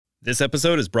This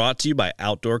episode is brought to you by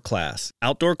Outdoor Class.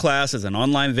 Outdoor Class is an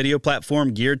online video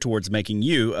platform geared towards making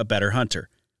you a better hunter.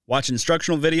 Watch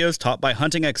instructional videos taught by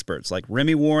hunting experts like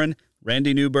Remy Warren,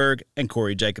 Randy Newberg, and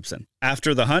Corey Jacobson.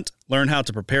 After the hunt, learn how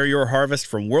to prepare your harvest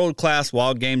from world-class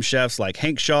wild game chefs like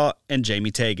Hank Shaw and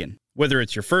Jamie Tagan. Whether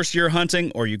it's your first year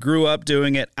hunting or you grew up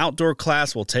doing it, Outdoor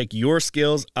Class will take your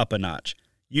skills up a notch.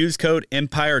 Use code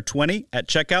EMPIRE20 at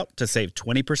checkout to save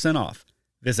 20% off.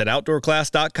 Visit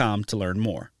OutdoorClass.com to learn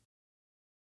more.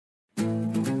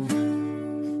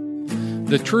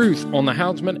 The Truth on the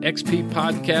Houndsman XP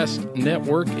Podcast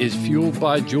Network is fueled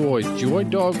by Joy. Joy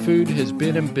Dog Food has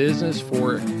been in business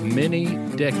for many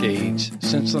decades,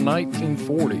 since the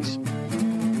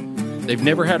 1940s. They've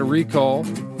never had a recall.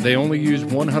 They only use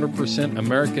 100%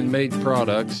 American-made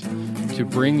products to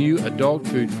bring you a dog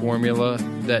food formula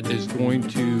that is going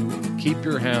to keep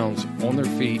your hounds on their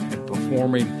feet and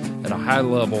performing at a high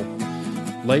level.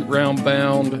 Late round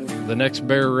bound, the next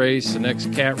bear race, the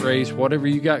next cat race, whatever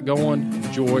you got going,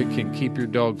 Joy can keep your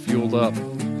dog fueled up.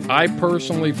 I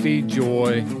personally feed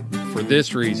Joy for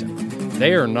this reason.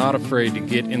 They are not afraid to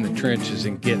get in the trenches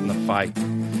and get in the fight.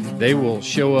 They will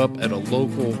show up at a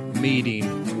local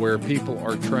meeting where people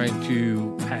are trying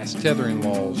to pass tethering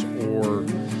laws or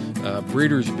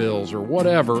breeders' bills or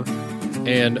whatever,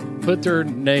 and put their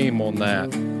name on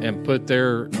that and put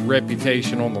their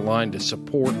reputation on the line to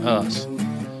support us.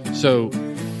 So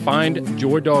find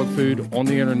Joy Dog Food on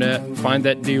the internet, find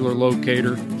that dealer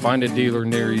locator, find a dealer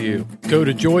near you. Go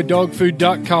to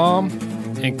joydogfood.com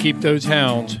and keep those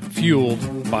hounds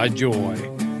fueled by joy.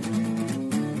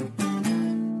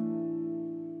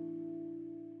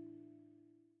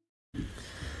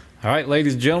 All right,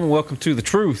 ladies and gentlemen, welcome to The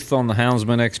Truth on the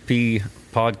Houndsman XP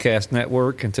Podcast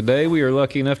Network. And today we are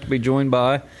lucky enough to be joined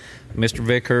by Mr.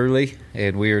 Vic Hurley,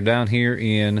 and we are down here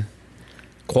in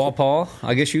Quapaw.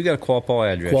 I guess you got a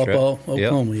Quapaw address, right? Quapaw,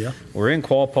 Oklahoma, Yep. yeah. We're in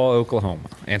Quapaw, Oklahoma.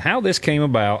 And how this came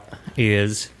about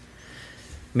is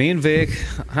me and Vic,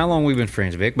 how long we been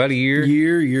friends, Vic? About a year?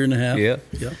 Year and a half. Yeah.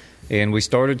 Yeah. And we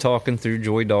started talking through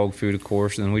Joy Dog Food, of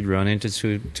course, and then we'd run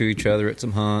into to each other at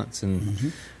some hunts.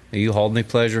 And you hauled me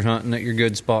pleasure hunting at your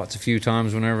good spots a few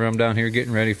times whenever I'm down here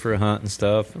getting ready for a hunt and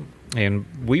stuff. And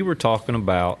we were talking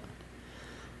about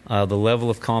the level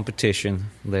of competition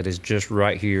that is just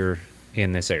right here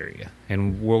in this area.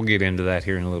 And we'll get into that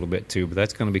here in a little bit too, but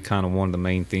that's going to be kind of one of the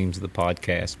main themes of the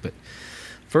podcast. But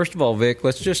first of all, Vic,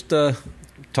 let's just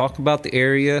talk about the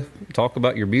area, talk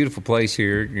about your beautiful place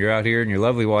here. You're out here and your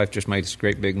lovely wife just made us a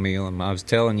great big meal. And I was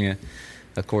telling you,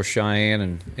 of course,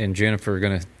 Cheyenne and Jennifer are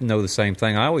going to know the same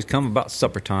thing. I always come about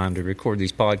supper time to record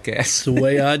these podcasts. It's the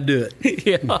way I do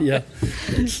it. Yeah.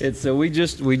 And so we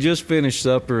just finished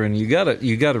supper, and you got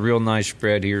a real nice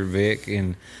spread here, Vic.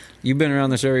 And you've been around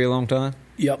this area a long time?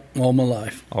 Yep, all my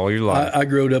life. All your life. I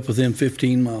grew up within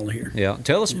 15 miles here. Yeah.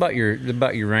 Tell us about your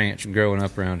ranch and growing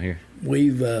up around here. We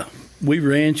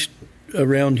ranched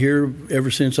around here ever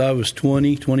since I was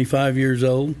 25 years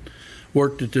old.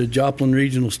 Worked at the Joplin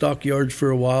Regional Stockyards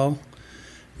for a while,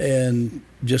 and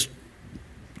just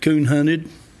coon hunted,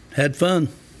 had fun.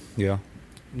 Yeah.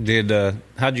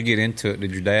 How'd you get into it?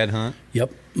 Did your dad hunt?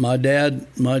 Yep, my dad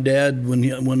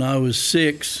when I was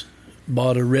 6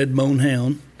 bought a red bone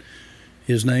hound.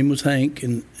 His name was Hank,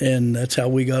 and that's how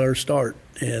we got our start.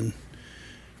 And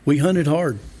we hunted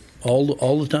hard all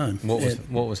the time.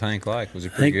 What was Hank like? Was he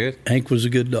pretty good? Hank was a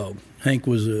good dog. Hank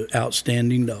was an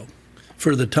outstanding dog.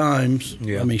 For the times,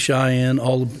 yeah. I mean, Cheyenne,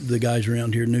 all of the guys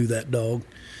around here knew that dog.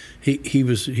 He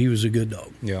was a good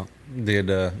dog. Yeah.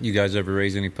 Did you guys ever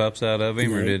raise any pups out of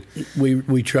him, or did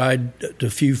we tried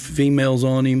a few females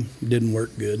on him? Didn't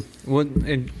work good. Well,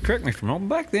 and correct me if I'm wrong.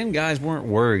 Back then, guys weren't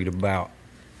worried about.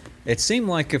 It seemed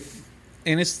like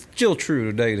and it's still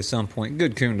true today to some point,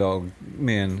 good coon dog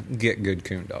men get good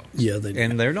coon dogs. Yeah, they do.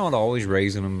 And they're not always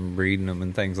raising them and breeding them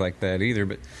and things like that either,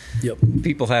 but yep.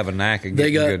 People have a knack of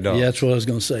getting good dogs. Yeah, that's what I was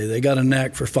going to say. They got a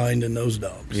knack for finding those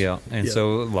dogs. Yeah, and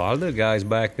so a lot of the guys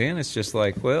back then, it's just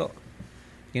like, well,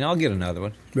 I'll get another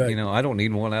one. Right. I don't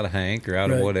need one out of Hank or out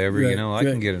of whatever. Right. I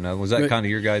can get another one. Was that kind of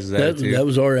your guys' attitude? That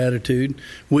was our attitude.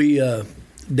 We,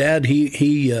 Dad,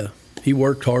 he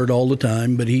worked hard all the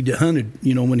time, but he hunted.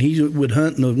 When he would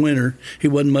hunt in the winter, he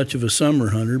wasn't much of a summer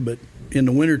hunter, but in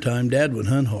the wintertime, Dad would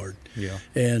hunt hard. Yeah.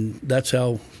 And that's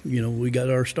how, we got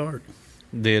our start.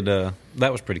 That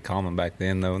was pretty common back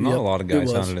then, though. Not a lot of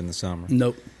guys hunted in the summer.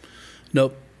 Nope.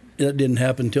 That didn't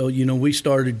happen until, we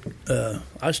started,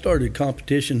 I started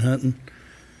competition hunting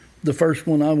The first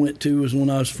one I went to was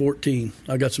when I was 14.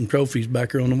 I got some trophies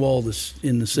back here on the wall. This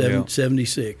in the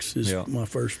 76 is my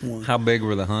first one. How big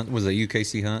were the hunts? Was it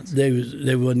UKC hunts? They was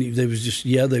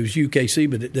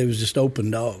UKC, but they was just open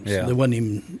dogs. Yeah. They wasn't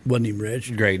even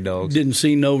registered. Grade dogs. Didn't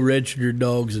see no registered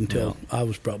dogs until I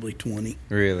was probably 20.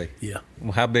 Really? Yeah.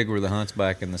 Well, how big were the hunts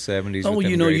back in the 70s? Oh,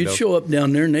 you'd show up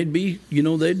down there and they'd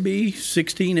be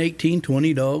 16, 18,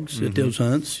 20 dogs at those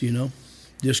hunts,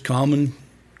 just common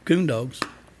coon dogs.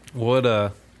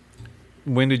 What?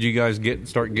 When did you guys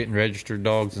start getting registered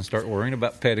dogs and start worrying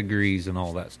about pedigrees and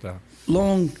all that stuff?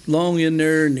 Long in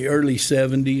there in the early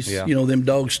 70s. Yeah. Them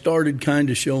dogs started kind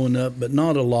of showing up, but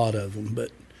not a lot of them.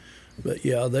 But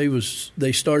yeah,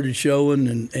 they started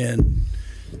showing, and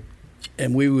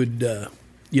we would.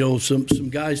 Some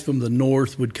guys from the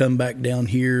north would come back down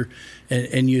here,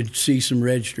 and you'd see some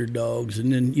registered dogs,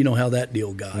 and then you know how that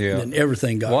deal got. Yeah. And then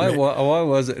everything got. Why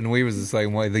was it? And we was the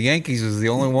same way. The Yankees was the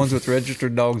only ones with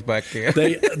registered dogs back then.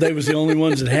 They was the only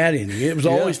ones that had any. It was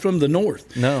always from the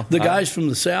north. No, the guys from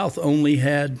the south only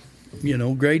had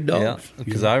grade dogs. Yeah,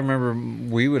 because I remember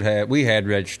we had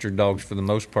registered dogs for the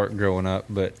most part growing up,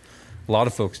 but a lot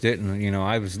of folks didn't.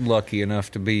 I was lucky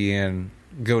enough to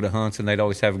go to hunts, and they'd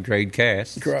always have a grade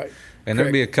cast. Right. And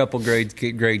there'd be a couple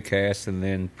grade casts, and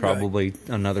then probably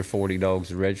another 40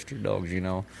 dogs of registered dogs,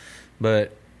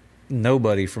 But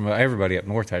everybody up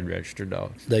north had registered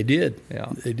dogs. They did. Yeah.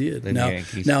 They did. The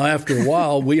Yankees. Now after a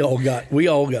while, we all got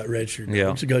registered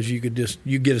dogs because you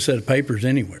get a set of papers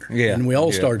anywhere. Yeah. And we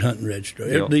all started hunting registered.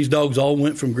 Yeah. These dogs all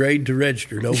went from grade to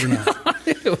registered overnight.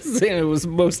 It was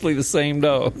mostly the same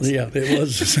dogs. Yeah, it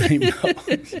was the same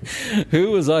dogs.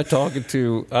 Who was I talking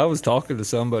to? I was talking to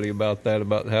somebody about that,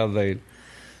 about how they'd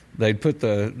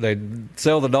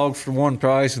sell the dogs for one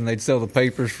price and they'd sell the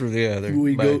papers for the other.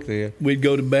 We'd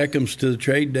go to Beckham's to the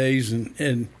trade days,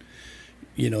 and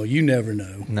you never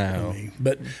know. No.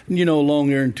 But along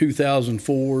there in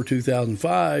 2004,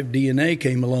 2005, DNA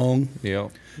came along. Yeah.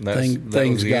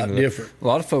 Things got different. A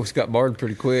lot of folks got barred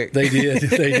pretty quick. They did.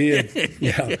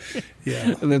 Yeah.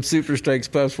 And then Super Stakes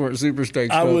pups weren't Super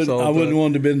Stakes I pups. wouldn't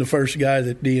want to have been the first guy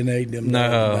that DNA'd them. No,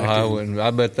 I wouldn't.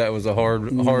 I bet that was a hard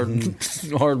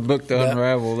book to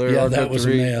unravel. There, yeah, that was a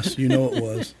mess. It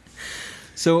was.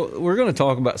 So we're going to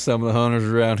talk about some of the hunters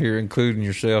around here, including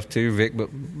yourself too, Vic. But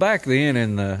back then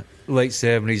in the late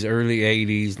 70s, early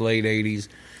 80s, late 80s,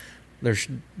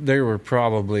 there were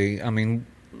probably,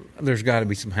 there's got to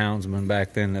be some houndsmen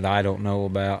back then that I don't know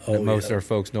about, that most of our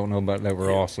folks don't know about, that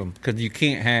were awesome. Because you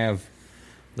can't have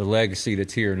the legacy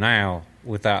that's here now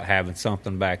without having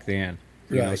something back then.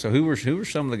 Right. So who were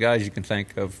some of the guys you can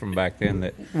think of from back then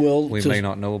that we may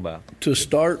not know about? To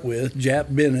start with,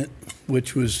 Jap Bennett,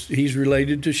 he's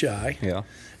related to Shy. Yeah.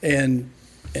 And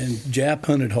Jap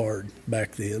hunted hard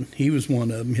back then. He was one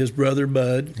of them. His brother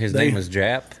Bud. His name was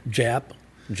Jap? Jap.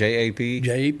 J-A-P?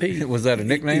 J-A-P. Was that a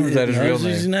nickname or was that his real name?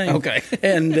 His name. Okay.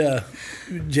 And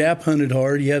Jap hunted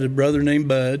hard. He had a brother named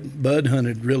Bud. Bud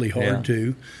hunted really hard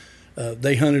too.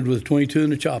 They hunted with a 22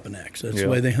 and a chopping axe. That's the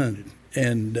way they hunted.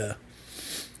 And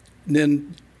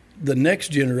then the next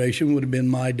generation would have been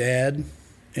my dad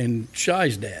and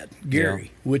Shy's dad,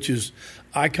 Gary, which is,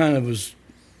 I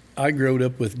growed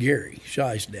up with Gary,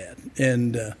 Shy's dad,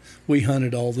 and we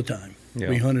hunted all the time. Yeah.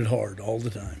 We hunted hard all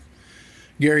the time.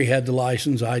 Gary had the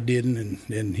license, I didn't,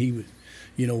 and he would,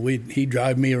 he'd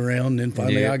drive me around, and then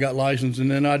finally I got licensed, and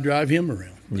then I'd drive him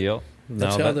around. Yep.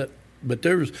 That's how that. But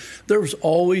there was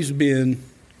always been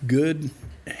good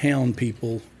hound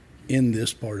people in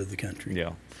this part of the country.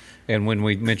 Yeah. And when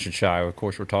we mentioned Shy, of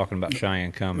course, we're talking about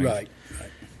Cheyenne Cummings. Right.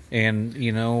 And,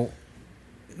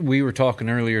 we were talking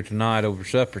earlier tonight over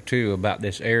supper, too, about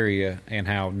this area and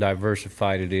how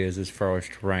diversified it is as far as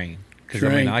terrain. Because,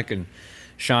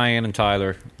 Cheyenne and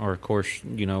Tyler are, of course,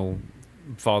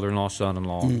 father-in-law,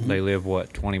 son-in-law. Mm-hmm. They live,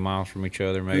 20 miles from each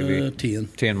other, maybe?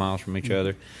 10 miles from each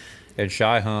other. And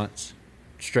Shy hunts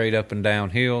straight up and down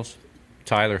hills.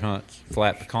 Tyler hunts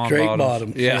flat pecan straight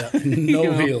bottoms. Yeah.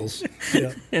 No hills.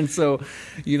 Yeah. And so,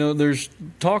 there's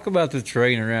talk about the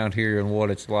terrain around here and what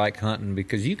it's like hunting,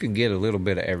 because you can get a little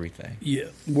bit of everything. Yeah.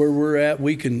 Where we're at,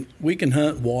 we can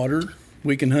hunt water,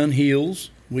 we can hunt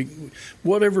hills.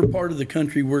 Whatever part of the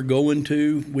country we're going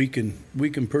to, we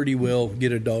can pretty well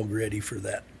get a dog ready for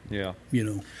that. Yeah.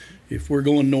 If we're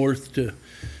going north to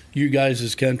you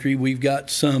guys' country, we've got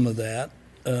some of that.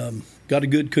 Got a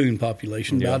good coon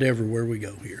population about everywhere we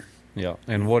go here. Yeah.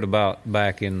 And what about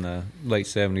back in the late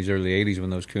 70s, early 80s when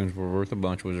those coons were worth a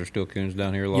bunch? Was there still coons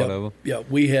down here, a lot of them? Yeah,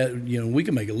 we had, we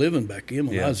could make a living back then.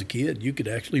 When I was a kid, you could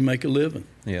actually make a living.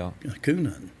 Yeah. Coon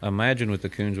hunting. Imagine with the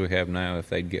coons we have now if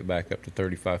they'd get back up to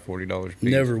 $35, $40 a piece.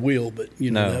 Never will, but,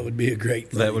 that would be a great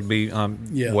thing. That would be,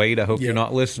 Wade, I hope you're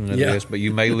not listening to this, but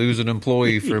you may lose an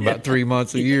employee for about 3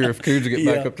 months a year if coons get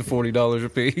back up to $40 a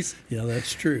piece. Yeah,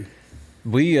 that's true.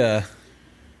 Because,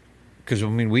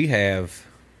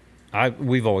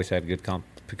 we've always had a good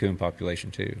coon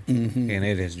population too, and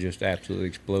it has just absolutely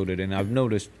exploded. And I've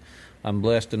noticed I'm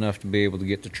blessed enough to be able to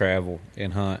get to travel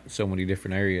and hunt so many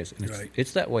different areas, and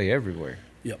it's that way everywhere.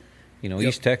 Yep.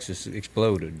 East Texas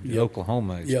exploded,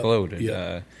 Oklahoma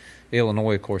exploded,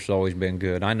 Illinois, of course, has always been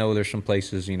good. I know there's some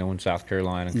places, in South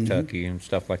Carolina, Kentucky, and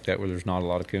stuff like that where there's not a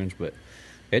lot of coons, but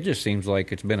it just seems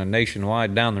like it's been a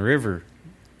nationwide down the river.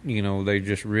 They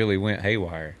just really went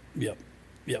haywire. Yep.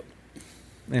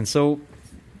 And so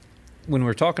when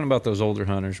we're talking about those older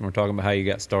hunters and we're talking about how you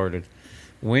got started,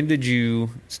 when did you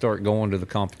start going to the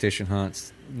competition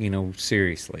hunts,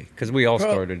 seriously? Because we all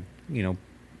started,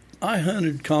 I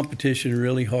hunted competition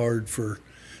really hard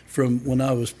from when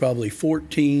I was probably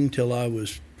 14 till I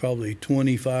was probably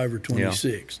 25 or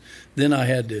 26. Yeah. Then I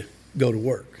had to go to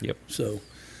work. Yep. So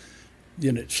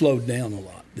then it slowed down a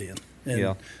lot then.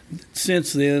 And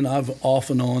since then, I've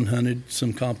off and on hunted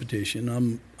some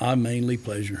competition. I mainly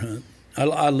pleasure hunt.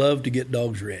 I love to get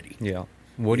dogs ready. Yeah.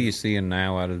 What are you seeing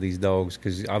now out of these dogs?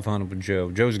 Because I've hunted with Joe.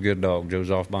 Joe's a good dog.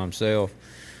 Joe's off by himself,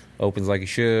 opens like he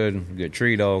should, good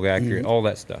tree dog, accurate, all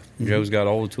that stuff. Joe's got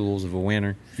all the tools of a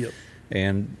winner. Yep.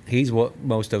 And he's what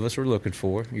most of us are looking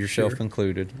for, yourself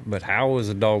included. But how is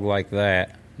a dog like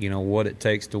that, what it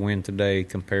takes to win today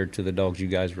compared to the dogs you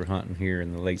guys were hunting here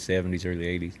in the late 70s,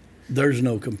 early 80s? There's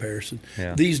no comparison.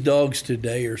 Yeah. These dogs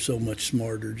today are so much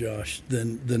smarter, Josh,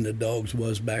 than the dogs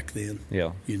was back then.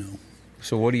 Yeah.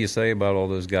 So what do you say about all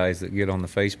those guys that get on the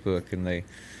Facebook and they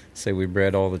say we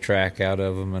bred all the track out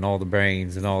of them and all the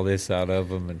brains and all this out of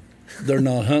them? And they're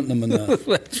not hunting them enough.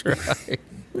 That's right.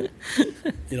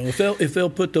 If they'll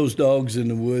put those dogs in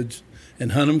the woods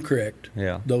and hunt them correct,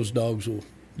 those dogs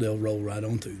they'll roll right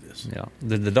on through this. Yeah.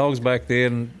 The dogs back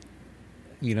then,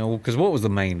 because what was the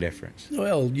main difference?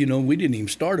 Well, we didn't even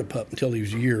start a pup until he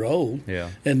was a year old. Yeah.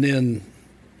 And then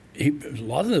a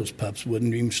lot of those pups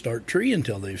wouldn't even start tree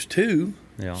until they was 2.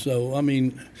 Yeah. So,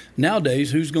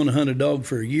 nowadays, who's going to hunt a dog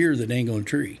for a year that ain't going to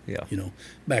tree? Yeah.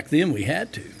 Back then we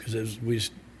had to because we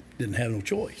just didn't have no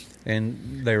choice.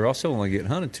 And they were also only getting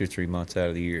hunted 2 or 3 months out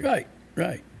of the year.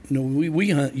 Right. We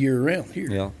hunt year-round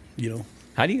here. Yeah.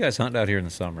 How do you guys hunt out here in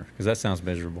the summer? Because that sounds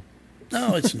miserable.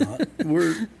 No, it's not.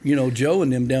 We're, Joe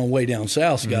and them way down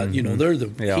south got, they're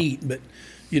the heat. But,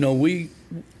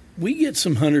 we get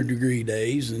some 100-degree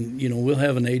days and, we'll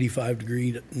have an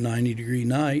 85-degree, 90-degree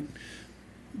night.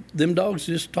 Them dogs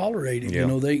just tolerate it. Yeah.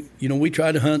 We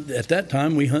try to hunt. At that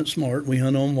time, we hunt smart. We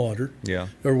hunt on water. Yeah.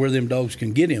 Or where them dogs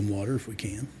can get in water if we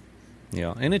can.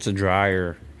 Yeah. And it's a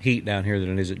drier heat down here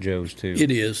than it is at Joe's, too.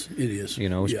 It is.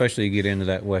 Especially you get into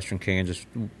that western Kansas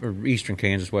or eastern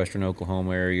Kansas, western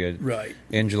Oklahoma area. Right.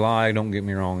 In July, don't get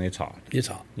me wrong, it's hot. It's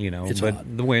hot. But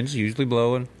hot. The wind's usually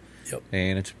blowing. Yep.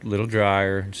 And it's a little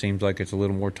drier. It seems like it's a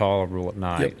little more tolerable at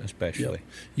night, especially. Yep.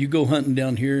 You go hunting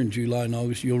down here in July and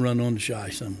August, you'll run on the Shy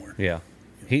somewhere. Yeah.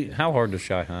 How hard does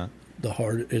Shy hunt?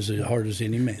 As hard as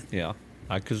any man. Yeah.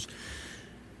 Because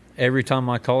every time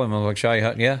I call him, I'm like, Shy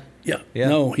hunt? Yeah.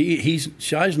 No,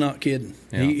 Shy's not kidding.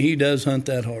 Yeah. He does hunt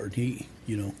that hard.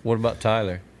 What about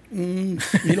Tyler? You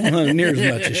don't hunt near as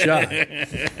much as Shy.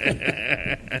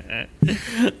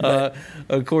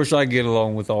 Of course, I get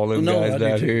along with all them guys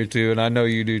down here, too, and I know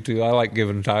you do, too. I like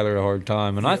giving Tyler a hard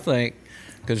time, and I think,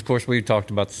 because, of course, we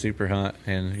talked about the super hunt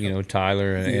and,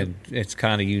 Tyler, and it's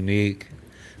kind of unique.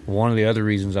 One of the other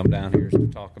reasons I'm down here is to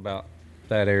talk about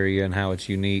that area and how it's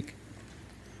unique.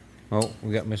 Oh,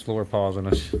 we got Miss Laura pausing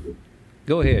us.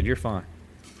 Go ahead, you're fine.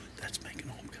 That's making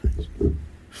all kinds.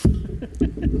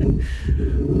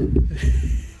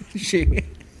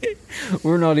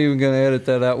 We're not even going to edit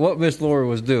that out. What Miss Laura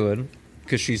was doing,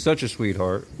 because she's such a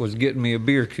sweetheart, was getting me a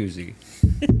beer koozie.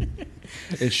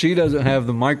 And she doesn't have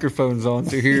the microphones on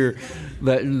to hear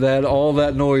that all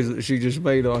that noise that she just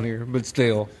made on here. But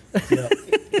still,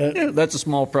 that's a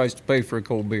small price to pay for a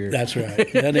cold beer. That's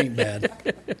right. That ain't bad.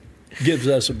 Gives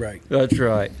us a break. That's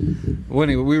right. Well,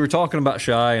 anyway, we were talking about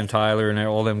Shy and Tyler and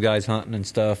all them guys hunting and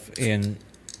stuff, and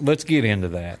let's get into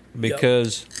that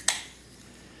because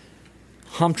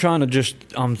I'm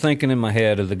thinking in my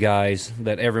head of the guys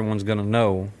that everyone's going to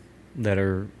know that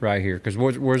are right here. Because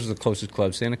where's the closest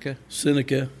club? Seneca?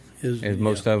 Seneca,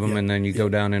 most of them, and then you go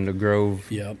down into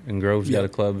Grove. Yep. And Grove's got a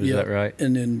club. Is that right?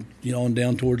 And then on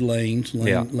down toward Lanes.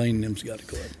 Lane them's got a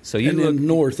club. So you and look then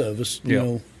north of us, you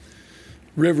know,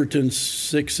 Riverton's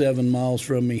 6-7 miles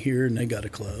from me here, and they got a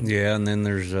club. Yeah, and then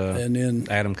there's and then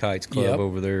Adam Kite's club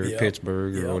over there,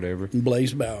 Pittsburgh or whatever. And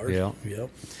Blaze Bowers. Yeah.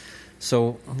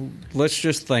 So let's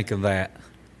just think of that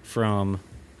from,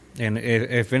 and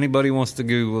if anybody wants to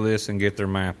Google this and get their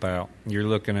map out, you're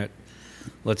looking at,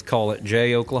 let's call it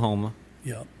Jay, Oklahoma.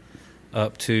 Yep.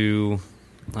 Up to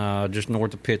just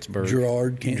north of Pittsburgh.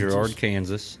 Gerard,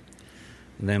 Kansas.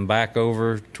 And then back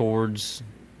over towards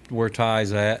where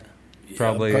Ty's at.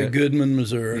 Probably Goodman,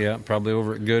 Missouri. Yeah, probably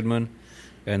over at Goodman.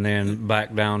 And then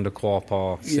back down to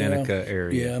Quapaw, Seneca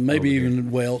area. Yeah, maybe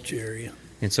even Welch area.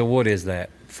 And so what is that?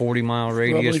 40-mile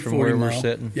radius from where we're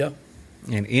sitting? Yep.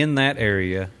 And in that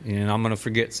area, and I'm going to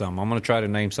forget some. I'm going to try to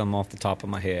name some off the top of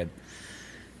my head.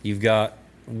 You've got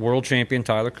world champion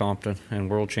Tyler Compton and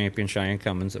world champion Cheyenne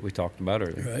Cummins that we talked about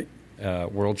earlier.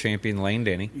 Right. World champion Lane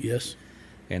Denny. Yes.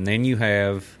 And then you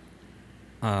have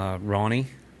Ronnie.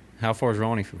 How far is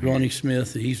Ronnie from here? Ronnie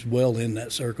Smith, he's well in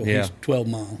that circle. Yeah. He's 12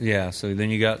 miles. Yeah, so then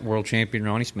you got world champion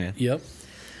Ronnie Smith. Yep.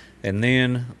 And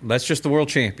then that's just the world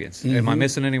champions. Am I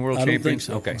missing any world champions?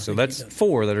 I don't think so. Okay, so that's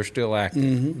 4 that are still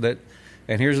active.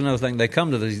 And here's another thing. They come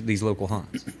to these local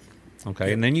hunts.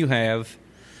 Okay, and then you have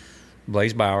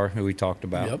Blaze Bauer, who we talked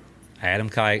about. Yep. Adam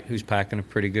Kite, who's packing a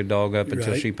pretty good dog up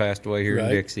until she passed away here in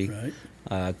Dixie.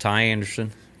 Right. Ty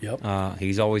Anderson. Yep.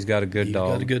 He's always got a good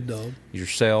dog. Got a good dog.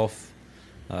 Yourself.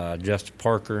 Justin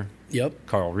Parker. Yep.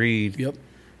 Carl Reed. Yep.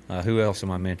 Who else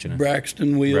am I mentioning?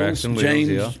 Braxton Wheels.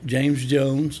 James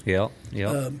Jones. Yep.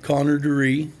 Connor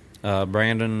DeRee.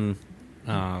 Brandon.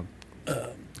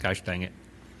 Gosh dang it.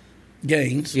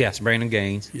 Gaines. Yes, Brandon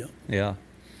Gaines. Yeah. Yeah.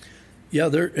 Yeah,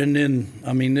 and then,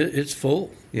 I mean, it's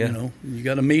full. Yeah. You know, you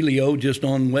got Emilio just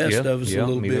on west of us a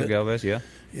little Emilio bit. Galvez, yeah.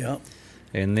 Yeah.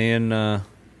 And then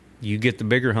you get the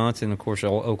bigger hunts, and, of course,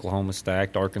 Oklahoma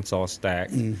stacked, Arkansas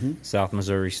stacked, South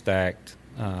Missouri stacked.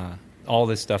 All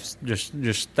this stuff's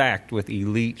just stacked with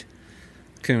elite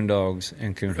coon dogs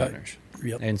and coon hunters.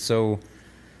 Yep. And so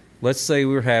let's say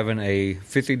we're having a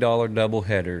 $50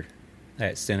 doubleheader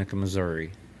at Seneca,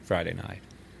 Missouri, Friday night.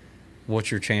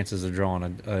 What's your chances of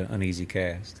drawing an easy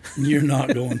cast? You're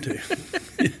not going to.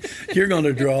 You're going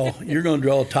to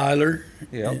draw Tyler,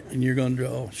 and you're going to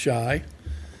draw Shy.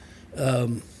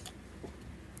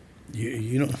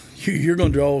 You're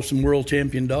going to draw some world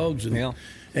champion dogs,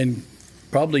 and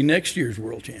probably next year's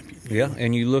world champion. Yeah,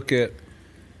 and you look at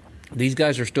these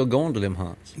guys are still going to them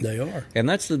hunts. They are, and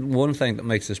that's the one thing that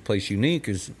makes this place unique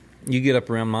is you get up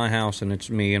around my house and it's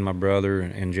me and my brother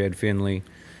and Jed Finley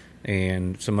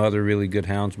and some other really good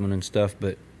houndsmen and stuff,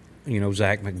 but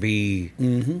Zach McBee,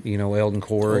 Eldon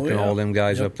Corrick and all them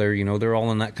guys up there, they're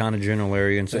all in that kind of general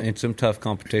area, and so it's some tough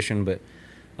competition. But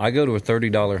I go to a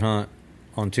 $30 hunt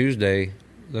on Tuesday,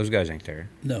 those guys ain't there.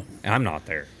 No. I'm not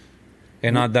there.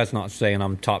 And that's not saying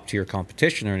I'm top tier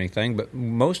competition or anything, but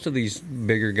most of these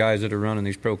bigger guys that are running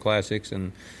these pro classics,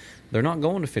 and they're not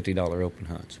going to $50 open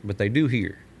hunts, but they do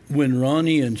here. When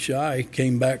Ronnie and Shy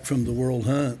came back from the World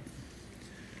Hunt,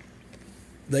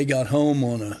 they got home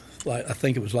on I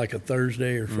think it was like a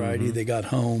Thursday or Friday. They got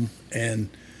home, and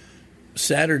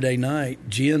Saturday night,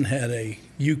 Jen had a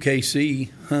UKC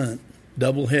hunt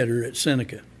doubleheader at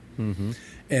Seneca,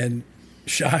 and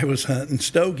Shy was hunting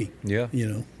Stogie. Yeah,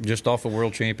 just off a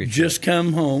world championship. Just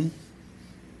come home,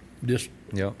 to a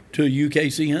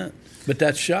UKC hunt. But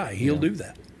that's Shy. He'll do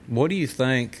that. What do you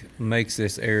think makes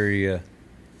this area?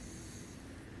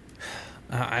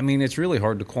 I mean, it's really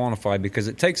hard to quantify because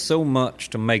it takes so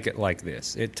much to make it like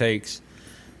this. It takes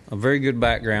a very good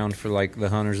background for like the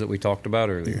hunters that we talked about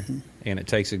earlier, and it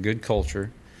takes a good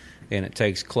culture, and it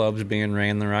takes clubs being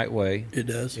ran the right way. It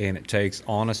does. And it takes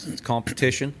honest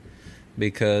competition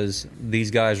because these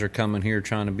guys are coming here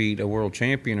trying to beat a world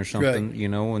champion or something,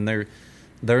 and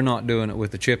they're not doing it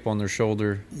with a chip on their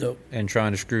shoulder and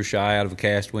trying to screw Shy out of a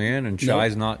cast win, and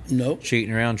Shy's not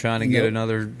cheating around trying to get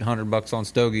another $100 on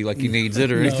Stogie like he needs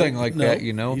it or anything like that,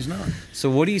 He's not. So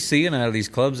what are you seeing out of these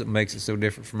clubs that makes it so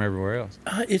different from everywhere else?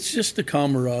 It's just the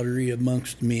camaraderie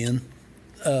amongst men.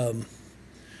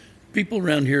 People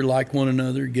around here like one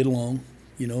another, get along.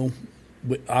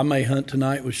 I may hunt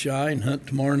tonight with Shy and hunt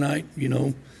tomorrow night,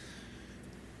 with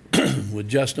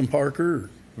Justin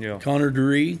Parker or Connor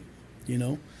DeRee.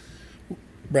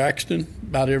 Braxton,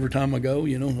 about every time I go,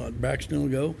 Braxton will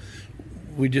go.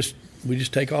 We just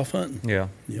take off hunting. Yeah.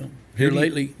 Here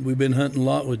lately, we've been hunting a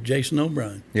lot with Jason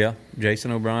O'Brien. Yeah, Jason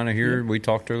O'Brien here. We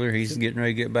talked earlier. He's getting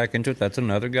ready to get back into it. That's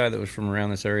another guy that was from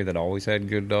around this area that always had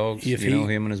good dogs.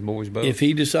 Him and his boys both. If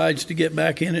he decides to get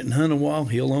back in it and hunt a while,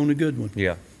 he'll own a good one.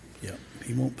 Yeah. Yeah,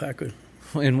 he won't pack a...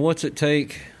 And what's it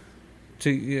take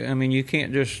to, I mean, you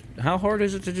can't just, how hard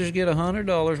is it to just get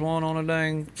 $100 one on a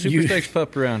dang Super Stakes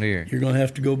pup around here? You're going to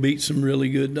have to go beat some really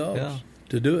good dogs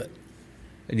to do it.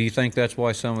 Do you think that's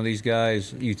why some of these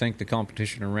guys, you think the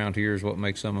competition around here is what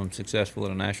makes some of them successful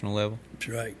at a national level? That's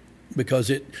right.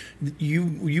 Because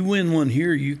you win one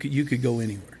here, you could go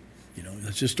anywhere. You know,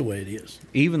 that's just the way it is.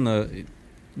 Even the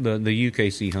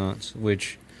UKC hunts,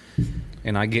 which,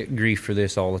 and I get grief for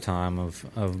this all the time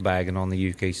of bagging on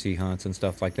the UKC hunts and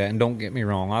stuff like that. And don't get me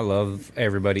wrong, I love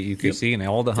everybody at UKC and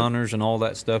all the hunters and all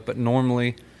that stuff. But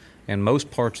normally, in most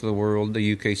parts of the world,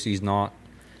 the UKC is not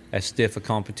as stiff a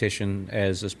competition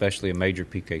as especially a major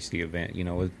PKC event. You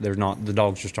know, there's not, the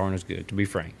dogs just aren't as good, to be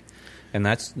frank. And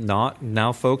that's not,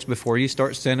 now folks, before you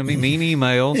start sending me mean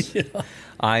emails,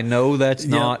 I know that's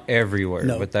not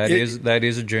everywhere, but that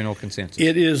is a general consensus.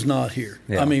 It is not here.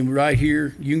 Yeah. I mean, right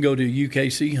here, you can go to a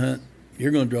UKC hunt,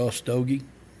 you're going to draw a stogie,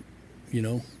 you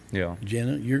know. Yeah.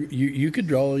 Jenna, you could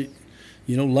draw,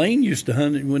 you know, Lane used to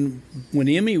hunt it when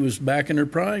Emmy was back in her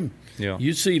prime. Yeah.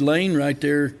 You'd see Lane right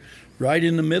there, right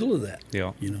in the middle of that.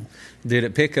 Yeah. You know. Did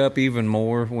it pick up even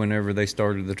more whenever they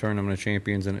started the Tournament of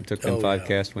Champions and it took them 5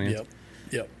 cast wins? Yep.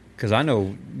 Because I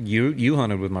know you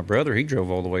hunted with my brother. He drove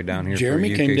all the way down here.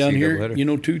 Jeremy for came down here, doubleheader. you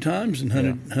know, 2 times and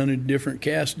hunted different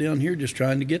casts down here just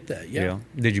trying to get that. Yeah.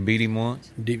 Did you beat him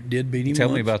once? Did beat him Tell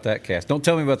once. me about that cast. Don't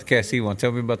tell me about the cast he won.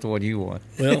 Tell me about the one you won.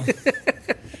 Well,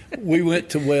 we went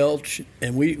to Welch,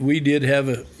 and we did have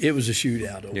it was a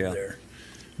shootout over there.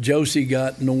 Josie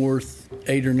got north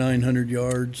 800 or 900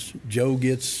 yards. Joe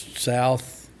gets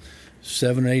south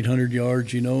 700 or 800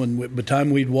 yards, you know, and by the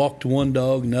time we'd walk to one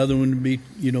dog, another one would be,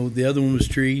 you know, the other one was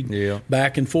treed. Yeah.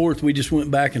 Back and forth. We just went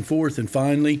back and forth, and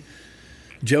finally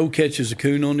Joe catches a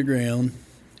coon on the ground,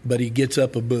 but he gets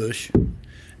up a bush,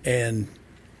 and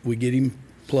we get him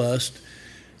plussed.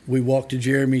 We walk to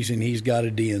Jeremy's, and he's got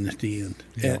a den at the end.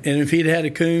 Yeah. And if he'd had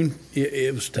a coon,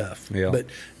 it was tough. Yeah. But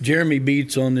Jeremy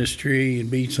beats on this tree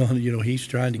and beats on, you know, he's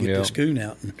trying to get this coon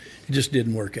out, and it just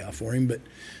didn't work out for him. But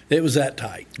it was that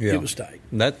tight. Yeah. It was tight.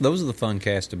 Those are the fun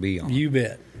casts to be on. You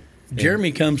bet.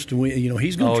 Jeremy comes to win. You know,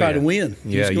 he's going to try to win.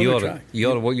 Yeah, he's you try.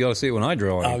 ought to see it when I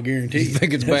draw him. I'll guarantee you. You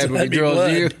think it's bad when he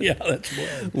draws you? Yeah, that's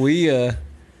blood. We,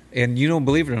 and you know,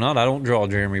 believe it or not, I don't draw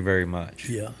Jeremy very much.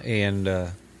 Yeah.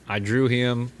 And I drew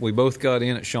him. We both got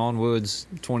in at Sean Wood's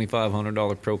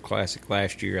 $2,500 Pro Classic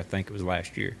last year. I think it was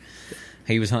last year.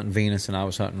 He was hunting Venus and I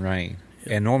was hunting Rain.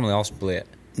 Yeah. And normally I'll split.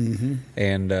 Mm-hmm.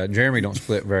 And Jeremy don't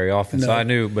split very often. No. So I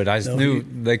knew, but I knew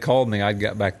they called me. I'd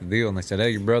got back the deal and they said,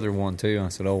 "Hey, your brother won too." And I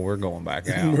said, "Oh, we're going back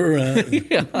out."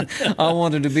 Yeah. I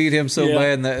wanted to beat him so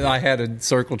bad that I had a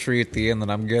circle tree at the end that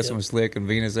I'm guessing was slick, and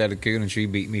Venus had a coon and she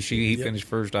beat me. He finished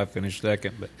first, I finished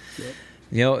second. But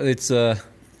you know, it's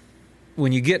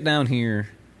when you get down here,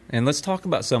 and let's talk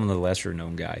about some of the lesser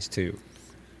known guys too.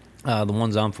 The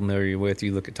ones I'm familiar with,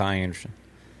 you look at Ty Anderson.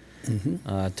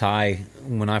 Mm-hmm. Ty,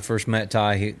 when I first met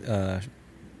Ty,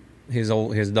 his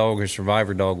dog, his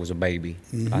survivor dog, was a baby.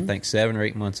 Mm-hmm. I think 7 or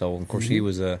 8 months old. And of course, he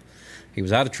was out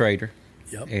of Trader,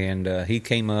 and he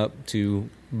came up to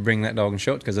bring that dog and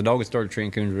show it because the dog had started treating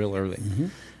coons real early,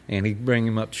 and he'd bring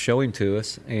him up to show him to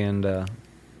us. And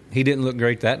he didn't look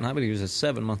great that night, but he was a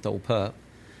 7-month-old pup.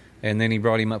 And then he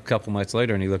brought him up a couple months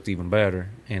later, and he looked even better.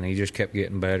 And he just kept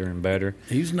getting better and better.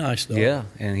 He's a nice dog. Yeah,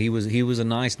 and he was a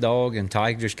nice dog. And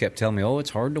Ty just kept telling me, "Oh, it's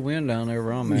hard to win down there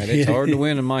where I'm at. It's hard to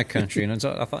win in my country." And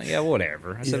I thought, yeah,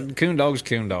 whatever. I said, coon dog's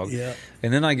coon dog. Yeah.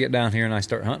 And then I get down here and I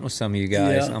start hunting with some of you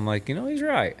guys. And I'm like, you know, he's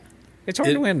right. It's hard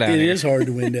to win down here. It is hard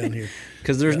to win down here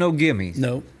because there's no gimmies.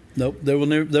 Nope.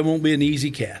 There won't be an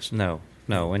easy cast. No.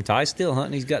 And Ty's still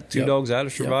hunting. He's got 2 dogs out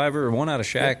of Survivor, or 1 out of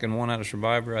Shack and 1 out of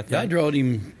Survivor. I think. I drawed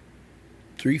him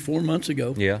 3-4 months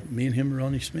ago. Yeah. Me and him,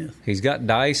 Ronnie Smith. He's got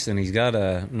Dice, and he's got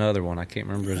another one. I can't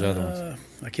remember his other ones.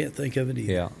 I can't think of it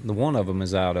either. Yeah. The one of them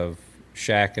is out of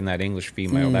Shack and that English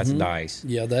female. Mm-hmm. That's Dice.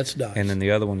 Yeah, that's Dice. And then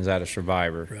the other one is out of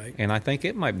Survivor. Right. And I think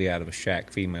it might be out of a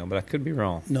Shack female, but I could be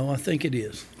wrong. No, I think it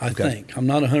is. I think. I'm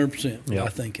not 100%, but Yeah. I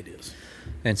think it is.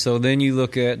 And so then you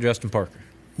look at Justin Parker.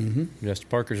 Mm-hmm. Justin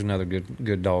Parker's another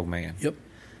good dog man.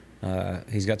 Yep.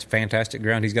 He's got some fantastic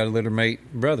ground. He's got a littermate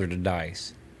brother to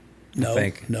Dice. No,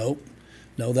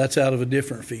 that's out of a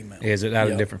different female. Is it out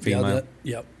of a different female?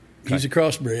 Yep. He's a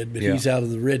crossbred, but he's out of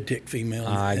the red tick female.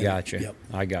 I got you. Yep.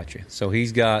 I got you. So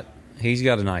he's got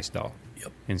a nice dog.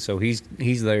 Yep. And so he's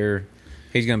there.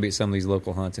 He's going to be at some of these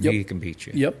local hunts, and he can beat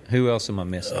you. Yep. Who else am I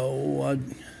missing? Oh,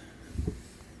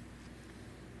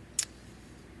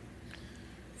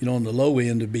 on the low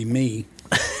end would be me.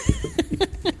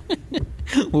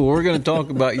 Well, we're going to talk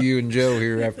about you and Joe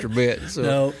here after a bit.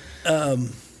 So.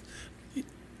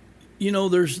 No,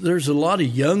 there's a lot of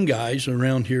young guys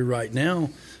around here right now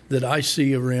that I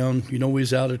see around. We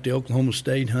was out at the Oklahoma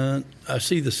State hunt. I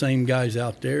see the same guys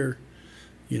out there.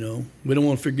 We don't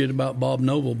want to forget about Bob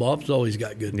Noble. Bob's always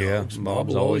got good dogs. Yeah,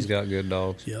 Bob's always got good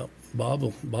dogs. Yep,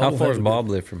 Bob How far does Bob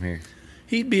live from here?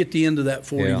 He'd be at the end of that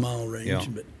 40-mile range. Yeah.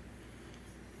 But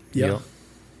yeah.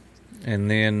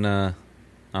 And then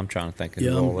I'm trying to think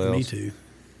of all else. Me too.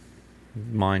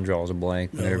 Mine draws a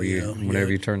blank whenever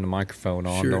you turn the microphone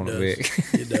on, sure don't it, Vic?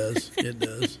 It does. It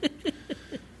does.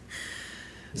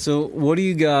 So what do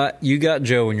you got? You got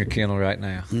Joe in your kennel right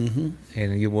now. Mm-hmm.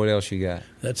 And what else you got?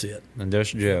 That's it. And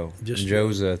just Joe. Just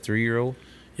Joe's a 3-year-old?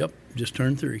 Yep, just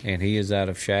turned 3. And he is out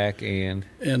of Shack and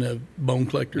a bone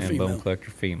collector female. Bone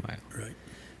collector female. Right.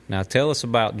 Now tell us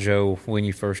about Joe when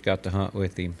you first got to hunt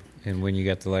with him and when you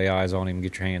got to lay eyes on him and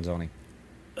get your hands on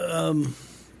him.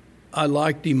 I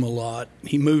liked him a lot.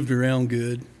 He moved around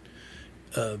good.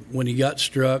 When he got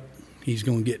struck, he's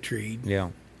going to get treed. Yeah.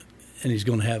 And he's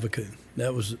going to have a coon.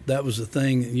 That was the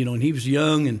thing, and he was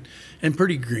young and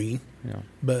pretty green. Yeah.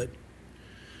 But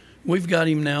we've got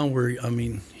him now where,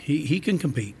 he can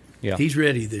compete. Yeah. He's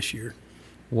ready this year.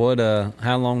 What?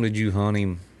 How long did you hunt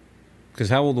him? Because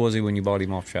how old was he when you bought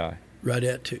him off Shy? Right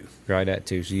at 2. Right at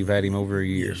 2. So you've had him over a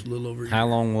year. Yes, a little over a year. How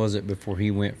long was it before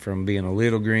he went from being a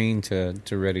little green to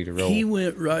ready to roll? He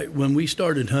went right, when we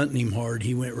started hunting him hard,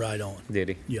 he went right on. Did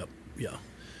he? Yep, yeah.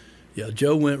 Yeah,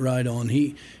 Joe went right on.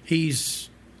 He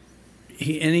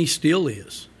still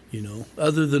is,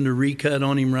 Other than the recut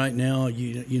on him right now,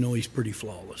 he's pretty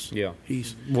flawless. Yeah.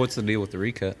 He's What's the deal with the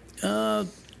recut?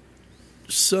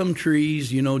 some trees,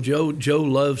 Joe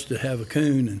loves to have a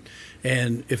coon,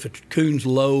 and if a coon's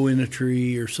low in a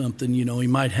tree or something, he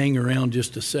might hang around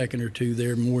just a second or two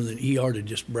there more than he ought to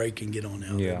just break and get on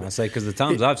out there. Yeah, I say because the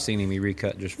times I've seen him, he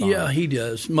recut just fine. Yeah, he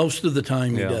does. Most of the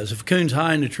time he does. If a coon's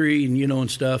high in the tree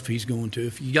and stuff, he's going to.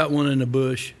 If you got one in the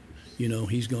bush,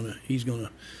 he's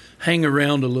gonna hang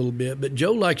around a little bit. But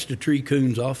Joe likes to tree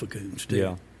coons off of coons too.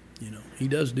 Yeah, he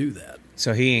does do that.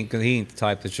 So he ain't the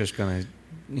type that's just gonna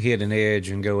hit an edge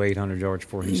and go 800 yards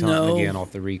before he's hunting again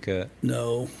off the recut.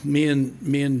 No, me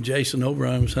and Jason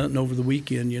O'Brien was hunting over the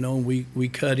weekend. We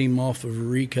cut him off of a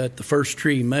recut. The first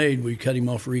tree he made, we cut him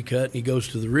off a recut, and he goes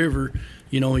to the river.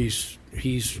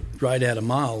 He's right at a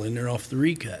mile in there off the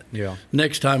recut. Yeah.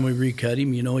 Next time we recut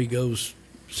him, he goes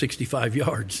 65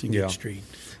 yards and gets treed.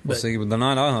 Well, see, the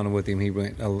night I hunted with him, he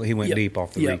went deep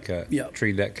off the recut. Yeah.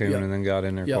 Treed that coon and then got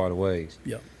in there quite a ways.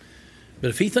 Yeah. But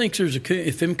if he thinks there's a coon,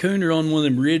 if them coon are on one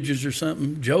of them ridges or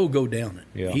something, Joe will go down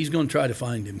it. Yeah. He's going to try to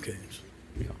find them coons.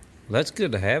 Yeah. Well, that's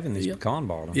good to have in these pecan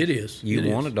bottoms. It is.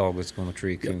 You want a dog that's going to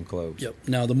tree coon close. Yep.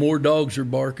 Now, the more dogs are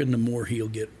barking, the more he'll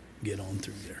get on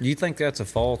through there. Do you think that's a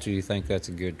fault, or you think that's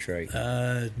a good trait?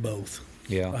 Both.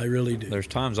 Yeah. I really do. There's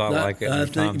times I like it, and there's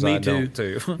times me I too. don't,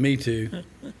 too. Me too.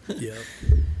 Yeah.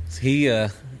 He,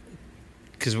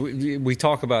 because we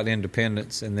talk about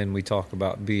independence, and then we talk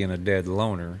about being a dead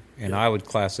loner, and I would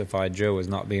classify Joe as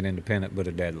not being independent, but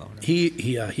a dead loner.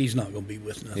 He's not going to be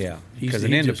with nothing. Yeah, because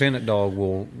an independent dog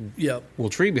will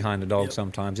tree behind the dog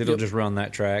sometimes. It'll just run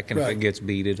that track, and if it gets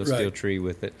beat, it'll still tree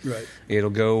with it. Right. It'll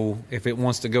go, if it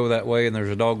wants to go that way and there's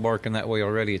a dog barking that way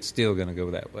already, it's still going to go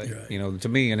that way. Right. To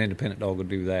me, an independent dog would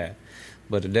do that.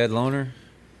 But a dead loner?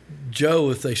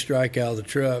 Joe, if they strike out of the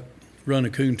truck, run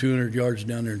a coon 200 yards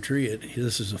down there and tree it,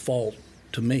 this is a fault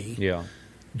to me. Yeah.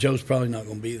 Joe's probably not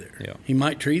going to be there. Yeah. He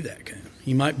might tree that coon.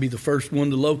 He might be the first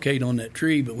one to locate on that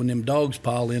tree, but when them dogs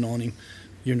pile in on him,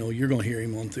 you're going to hear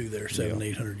him on through there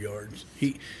 800 yards.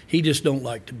 He just don't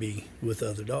like to be with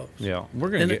other dogs. Yeah, we're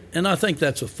going to and I think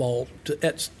that's a fault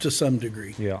to some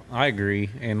degree. Yeah, I agree,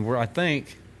 and I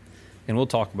think, and we'll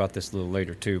talk about this a little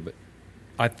later too, but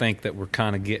I think that we're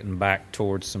kind of getting back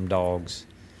towards some dogs.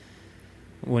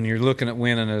 When you're looking at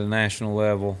winning at a national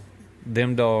level,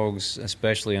 them dogs,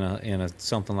 especially in a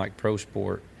something like pro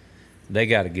sport, they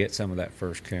got to get some of that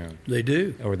first coon. They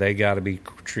do. Or they got to be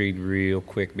treed real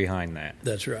quick behind that.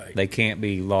 That's right. They can't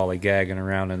be lollygagging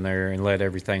around in there and let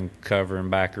everything cover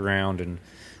and back around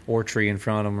or tree in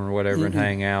front of them or whatever and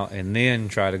hang out and then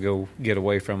try to go get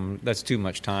away from them. That's too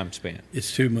much time spent.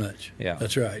 It's too much. Yeah.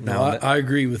 That's right. No, I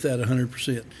agree with that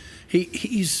 100%.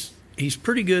 He's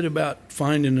pretty good about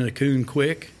finding a coon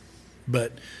quick,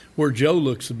 but where Joe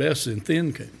looks the best is in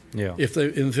thin coon. Yeah. If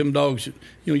them dogs,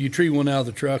 you tree one out of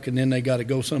the truck and then they got to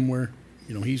go somewhere,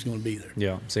 he's going to be there.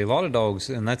 Yeah. See, a lot of dogs,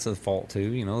 and that's a fault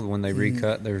too. When they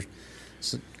recut,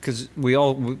 Because we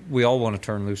all want to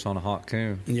turn loose on a hot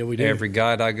coon. Yeah, we do. Every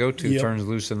guide I go to Yep. turns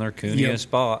loose in their coon in Yep. a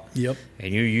spot. Yep.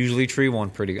 And you usually tree one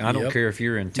pretty. I don't Yep. care if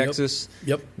you're in Texas,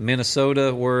 Yep.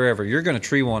 Minnesota, wherever. You're going to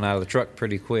tree one out of the truck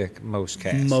pretty quick, most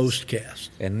casts. Most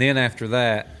casts. And then after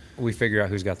that, we figure out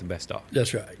who's got the best dog.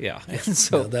 That's right. Yeah. Yeah,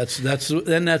 So that's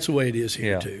the way it is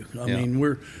here Yeah. too. I Yeah. mean,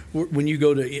 we're when you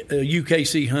go to a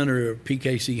UKC hunt or a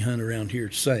PKC hunt around here,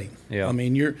 it's the same. Yeah. I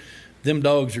mean, them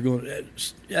dogs are going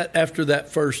after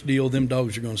that first deal. Them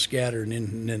dogs are going to scatter,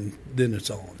 and then it's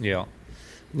on. yeah.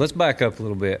 Let's back up a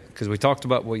little bit because we talked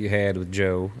about what you had with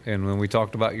Joe, and when we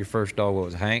talked about your first dog, what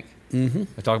was it, Hank? Mm-hmm.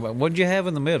 I talked about what did you have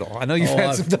in the middle. I know you've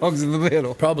had some dogs in the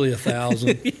middle. Probably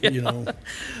 1,000. You know,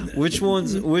 Which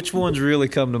ones really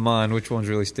come to mind? Which ones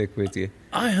really stick with you?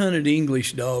 I hunted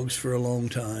English dogs for a long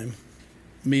time.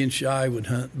 Me and Shy would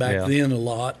hunt back Yeah. then a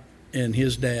lot, and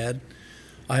his dad.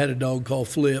 I had a dog called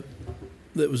Flip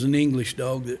that was an English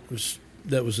dog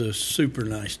that was a super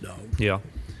nice dog. Yeah.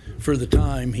 For the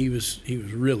time, he was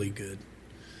really good.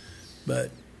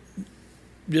 But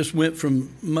just went from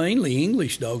mainly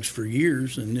English dogs for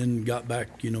years, and then got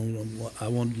back. You know, I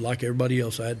wanted, like everybody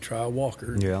else, I had to try a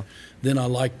Walker. Yeah. Then I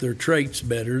liked their traits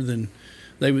better than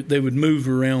they would move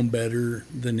around better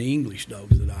than the English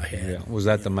dogs that I had. Yeah. Was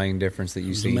that the main difference that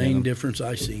you The seen? in main them? difference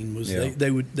I seen was Yeah.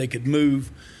 they could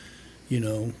move, you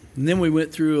know. And then we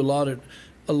went through a lot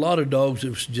of dogs that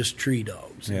was just tree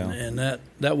dogs, Yeah. and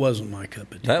that wasn't my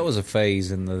cup of tea. That was a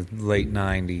phase in the late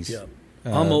 90s. Yep.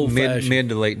 I'm old-fashioned. Mid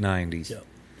to late 90s. Yep.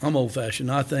 I'm old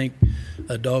fashioned. I think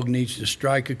a dog needs to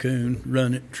strike a coon,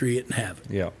 run it, tree it, and have it.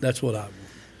 Yeah. That's what I want.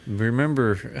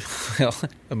 Remember, well, as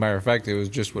a matter of fact, it was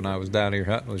just when I was down here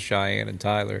hunting with Cheyenne and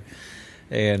Tyler,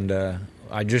 and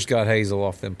I just got Hazel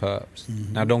off them pups.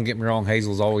 Mm-hmm. Now, don't get me wrong,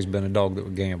 Hazel's always been a dog that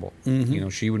would gamble. Mm-hmm. You know,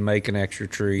 she would make an extra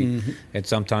tree, and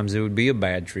sometimes it would be a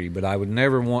bad tree, but I would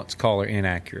never once call her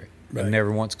inaccurate. Right. I'd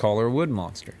never once call her a wood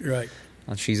monster. Right.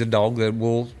 She's a dog that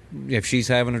will, if she's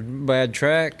having a bad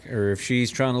track or if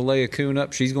she's trying to lay a coon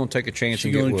up, she's going to take a chance She's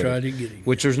and get going with to try it. to get him.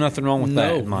 Which there's nothing wrong with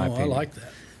that, in my I opinion. like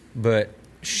that. But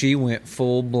she went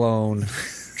full blown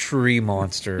tree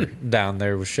monster down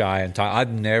there with Shy and Ty.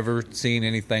 I've never seen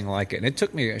anything like it. And it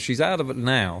took me, she's out of it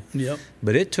now, Yep.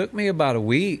 but it took me about a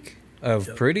week of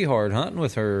Yep. pretty hard hunting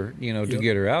with her, you know, to Yep.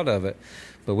 get her out of it.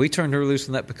 But we turned her loose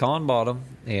in that pecan bottom,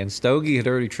 and Stogie had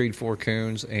already treed 4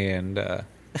 coons, and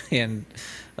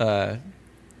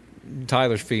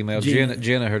Tyler's female,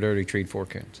 Jenna had already treed 4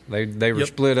 coons. They were Yep.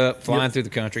 split up, flying Yep. through the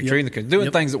country, Yep. treating the coons, doing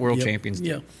Yep. things that world Yep. champions do.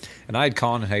 Yep. And I had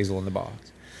Con and Hazel in the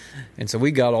box. And so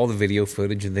we got all the video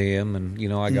footage of them, and, you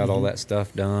know, I got all that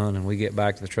stuff done, and we get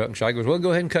back to the truck, and Shy goes, well,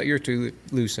 go ahead and cut your 2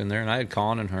 loose in there. And I had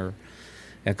Con and her.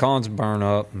 And Con's burn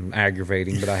up and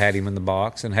aggravating, but I had him in the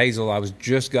box. And Hazel, I was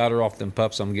just got her off them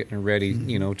pups. I'm getting her ready,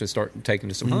 you know, to start taking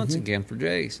to some hunts again for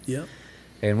Jace. Yep.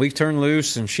 And we turn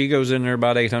loose, and she goes in there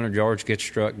about 800 yards, gets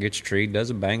struck, gets treed, does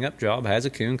a bang-up job, has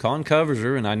a coon. Con covers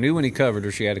her, and I knew when he covered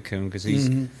her she had a coon because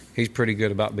he's pretty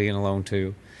good about being alone,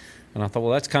 too. And I thought,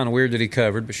 well, that's kind of weird that he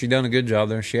covered, but she done a good job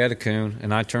there. She had a coon,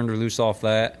 and I turned her loose off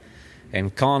that.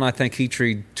 And Con, I think he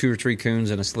treed 2 or 3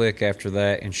 coons in a slick after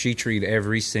that, and she treed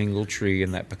every single tree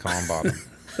in that pecan bottom.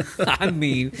 I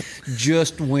mean,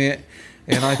 just went...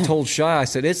 And I told Shy, I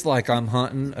said, it's like I'm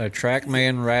hunting a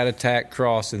TrackMan Rat Attack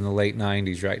cross in the late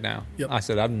 90s right now. Yep. I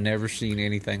said, I've never seen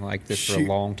anything like this for a Shoot.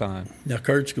 long time. Now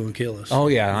Kurt's going to kill us. Oh,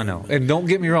 yeah, I know. And don't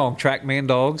get me wrong, TrackMan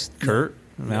dogs, Kurt.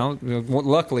 Now,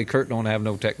 luckily, Kurt don't have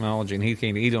no technology, and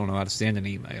he don't know how to send an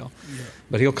email. Yeah.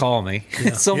 But he'll call me.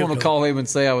 Yeah, Someone he'll will call him and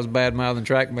say I was bad-mouthing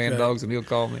TrackMan Right. dogs, and he'll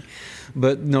call me.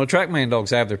 But, no, TrackMan dogs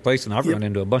have their place, and I've Yep. run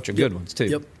into a bunch of good ones, too.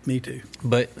 Yep. Me too.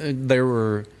 But they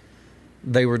were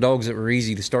dogs that were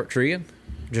easy to start treeing,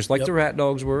 just like Yep. the rat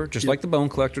dogs were, just Yep. like the bone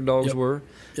collector dogs Yep. were.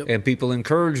 Yep. And people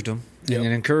encouraged them Yep.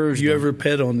 and encouraged You them. ever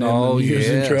pet on them? Oh, and you was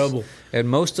in yes. trouble. And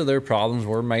most of their problems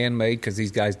were man-made because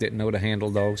these guys didn't know to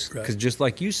handle dogs. Right. Because just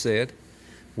like you said,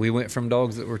 we went from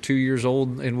dogs that were 2 years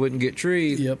old and wouldn't get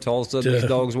treed Yep. to all of a sudden these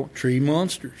dogs. Tree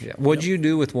monsters. Yeah. What'd Yep. you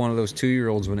do with one of those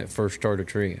 2-year-olds when it first started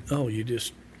treeing? Oh, you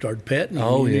just started petting.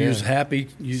 Oh, you yeah. was happy.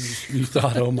 You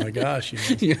thought, oh my gosh,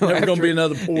 You know, never going to after- be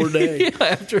another poor day.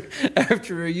 Yeah,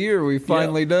 after a year, we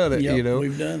finally done it. Yep, you know,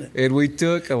 we've done it. and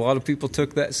a lot of people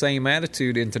took that same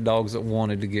attitude into dogs that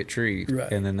wanted to get treed,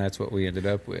 Right. and then that's what we ended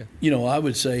up with. You know, I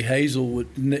would say Hazel would.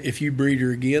 If you breed her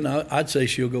again, I'd say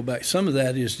she'll go back. Some of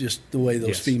that is just the way those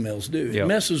Yes. females do. It Yep.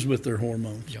 messes with their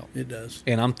hormones. Yep. It does.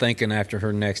 And I'm thinking after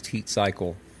her next heat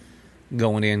cycle,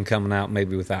 going in, coming out,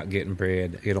 maybe without getting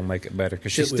bred, it'll make it better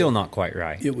because she's It will. still not quite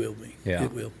right. It will be. Yeah.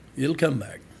 It will. It'll come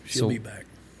back. She'll So- be back.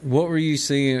 What were you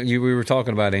seeing? We were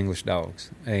talking about English dogs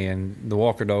and the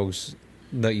Walker dogs.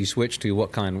 that you switched to,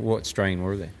 what strain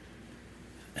were they?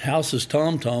 House's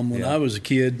Tom Tom, when Yeah. I was a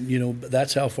kid,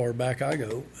 that's how far back I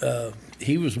go.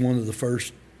 He was one of the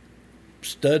first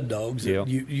stud dogs. Yeah.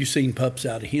 You seen pups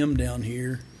out of him down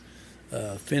here.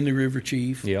 Finley River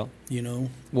Chief. Yeah. And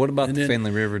What about the then-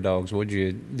 Finley River dogs?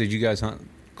 Did you guys hunt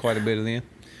quite a bit of them?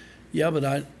 Yeah,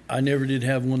 but I never did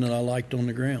have one that I liked on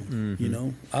the ground. Mm-hmm.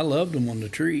 I loved them on the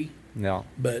tree, No.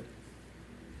 but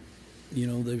they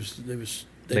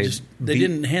They just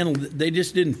beat- they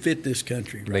just didn't fit this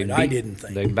country right. I didn't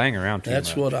think. They bang around too That's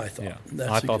much. what I thought. Yeah.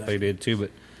 That's I thought exactly- they did too,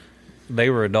 but they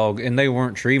were a dog, and they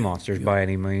weren't tree monsters by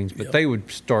any means, but Yep. they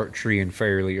would start treeing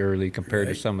fairly early compared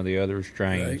Right. to some of the other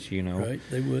strains, Right,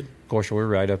 they would. Of course, we're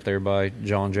right up there by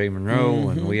John J. Monroe,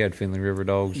 and we had Finley River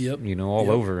dogs, Yep. all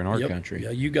Yep. over in our Yep. country.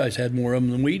 Yeah, you guys had more of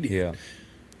them than we did. Yeah.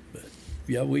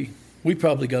 Yeah, we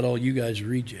probably got all you guys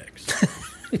rejects.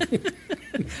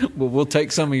 Well, we'll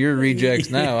take some of your rejects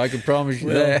now. I can promise you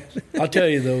Well, that. I'll tell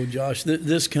you though, Josh,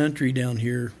 this country down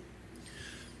here,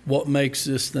 what makes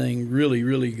this thing really,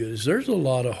 really good is there's a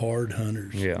lot of hard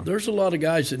hunters. Yeah. There's a lot of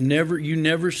guys that you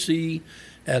never see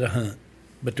at a hunt,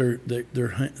 but they're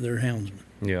houndsmen.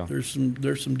 Yeah.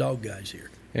 There's some dog guys here.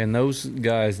 And those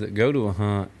guys that go to a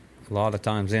hunt a lot of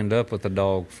times end up with a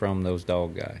dog from those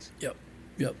dog guys. Yep.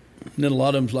 And then a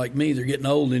lot of them's like me; they're getting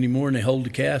old anymore, and they hold the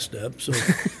cast up. So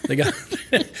they got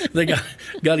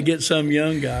to get some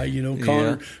young guy.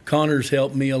 Connor's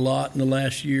helped me a lot in the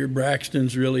last year.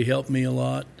 Braxton's really helped me a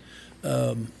lot.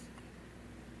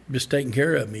 Just taking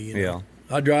care of me. Yeah.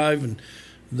 I drive and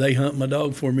they hunt my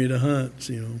dog for me to hunt.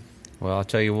 Well, I'll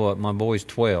tell you what, my boy's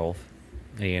 12,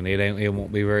 and it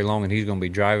won't be very long, and he's going to be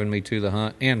driving me to the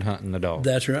hunt and hunting the dog.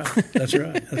 That's right. That's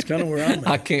right. That's kind of where I'm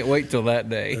I at. can't wait till that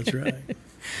day. That's right.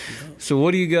 So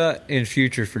what do you got in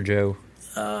future for Joe?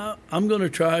 I'm going to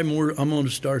try more. I'm going to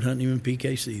start hunting him in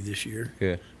PKC this year.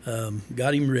 Yeah.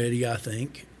 Got him ready, I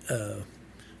think.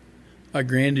 I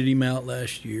granted him out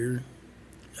last year.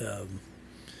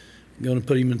 Going to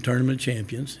put him in Tournament of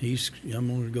Champions. I'm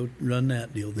going to go run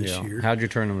that deal this year. How'd your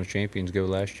Tournament of Champions go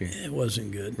last year? It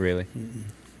wasn't good. Really?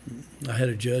 I had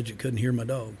a judge that couldn't hear my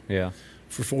dog Yeah.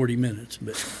 for 40 minutes.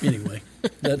 But anyway,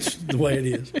 that's the way it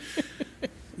is.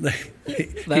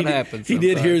 That happens He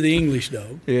did sometimes. hear the English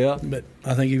dog, Yeah. but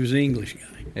I think he was the English guy.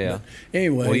 Yeah. But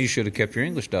anyway. Well, you should have kept your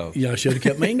English dog. Yeah, I should have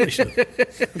kept my English dog.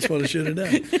 That's what I should have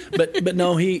done. But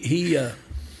no, he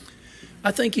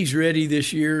I think he's ready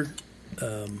this year.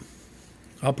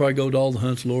 I'll probably go to all the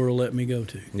hunts Laura let me go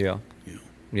to. Yeah. Yeah.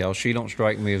 Yeah, well, she don't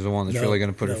strike me as the one that's No, really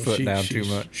going to put her no, foot down too she's-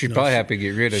 much. She's no, probably she- happy to get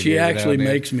rid of you. She get actually out there.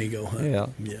 makes me go hunt. Yeah.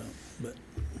 Yeah. But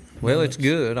Well, it's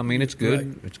good. I mean, it's good.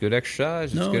 Right. It's good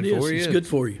exercise. It's no, good it is. for you. It's good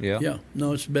for you. Yeah. Yeah.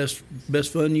 No, it's the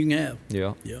best fun you can have.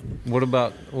 Yeah. Yeah. What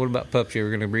about pups? You ever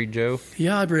going to breed, Joe?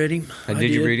 Yeah, I bred him. Did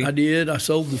you breed him? I did. I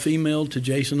sold the female to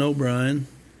Jason O'Brien.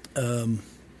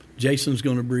 Jason's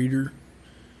going to breed her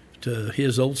to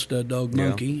his old stud dog Yeah.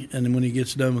 Monkey, and then when he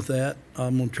gets done with that,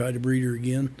 I'm going to try to breed her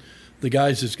again. The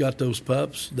guys that's got those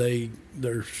pups,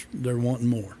 they're wanting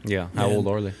more. Yeah. How And, old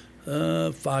are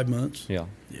they? 5 months. Yeah.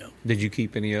 Yeah. Did you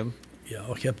keep any of them? Yeah,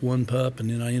 I kept one pup, and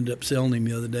then I ended up selling him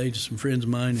the other day to some friends of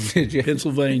mine in Did you?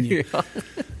 Pennsylvania.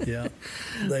 Yeah.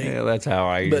 Yeah. Yeah, that's how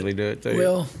I usually do it too.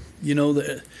 Well,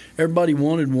 everybody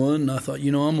wanted one, and I thought,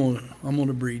 I'm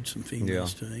gonna breed some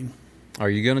females to him. Are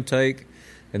you going to take?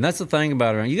 And that's the thing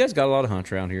about it. You guys got a lot of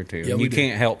hunts around here too. Yeah, and we you do.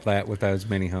 can't help that with as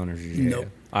many hunters as you Nope.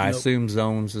 have. I Nope. assume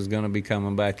Zones is going to be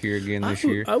coming back here again this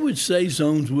year. I would say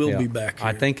Zones will Yeah. be back here.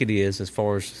 I think it is, as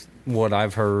far as what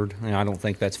I've heard. And I don't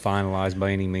think that's finalized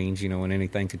by any means, and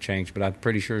anything could change. But I'm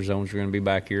pretty sure Zones are going to be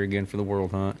back here again for the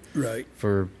World Hunt Right.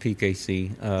 for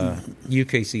PKC.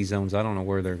 UKC Zones, I don't know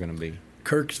where they're going to be.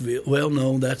 Kirksville. Well,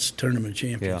 no, that's Tournament of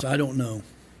Champions. Yeah. I don't know.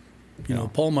 Yeah.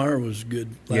 Paul Meyer was good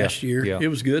last year. yeah. It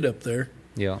was good up there.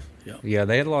 Yeah. Yeah. Yeah,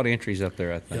 they had a lot of entries up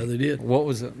there, I think. Yeah, they did. What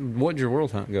did your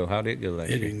World Hunt go? How did it go last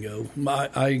It year? didn't go.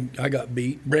 I got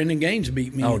beat. Brandon Gaines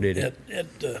beat me. Oh, did he? At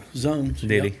Zones.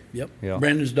 Did Yep. he? Yep. Yeah.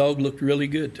 Brandon's dog looked really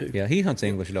good too. Yeah, he hunts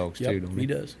English dogs Yep, too, don't he? he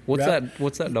does. What's Rowdy-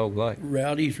 What's that dog like?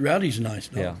 Rowdy's a nice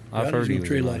dog. Yeah, I've Rowdy's heard he gonna was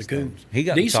tree a a lot nice of dog. coons. He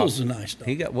got Diesel's top, a nice dog.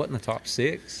 He got what in the top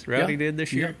 6? Rowdy Yeah, did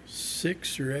this year. Yeah,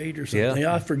 6 or 8 or something. Yeah.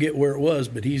 Yeah, I forget where it was,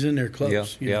 but he's in there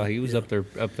close. Yeah, he was up there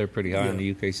pretty high in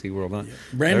Yeah. the UKC World Hunt.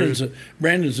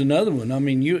 Brandon's another one. I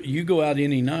mean, you go out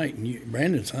any night and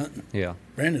Brandon's hunting. Yeah.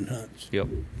 Brandon hunts. Yep.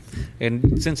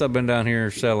 And since I've been down here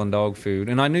selling dog food,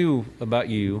 and I knew about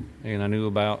you, and I knew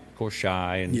about, of course,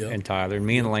 Shy and Tyler.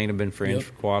 Me and Elaine have been friends Yep.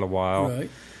 for quite a while. Right.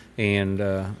 And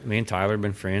me and Tyler have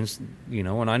been friends,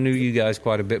 and I knew you guys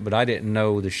quite a bit, but I didn't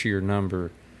know the sheer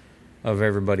number of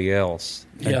everybody else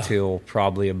until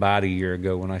probably about a year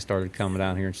ago when I started coming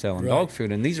down here and selling dog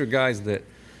food. And these are guys that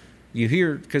you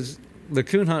hear, because the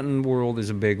coon hunting world is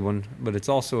a big one, but it's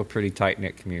also a pretty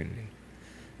tight-knit community.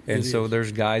 And so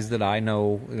there's guys that I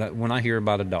know that when I hear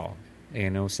about a dog,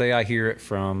 say I hear it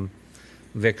from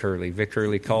Vic Hurley. Vic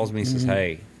Hurley calls me and says,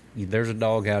 hey, there's a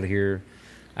dog out here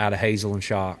out of Hazel and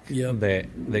Shock that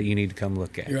you need to come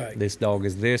look at. Right. This dog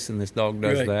is this and this dog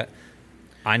does that.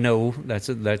 I know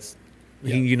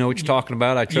you know what you're talking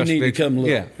about. I trust you need Vic. To come look.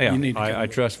 Yeah. You need to come I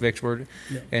look. trust Vic's word.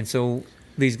 And so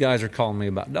these guys are calling me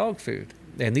about dog food.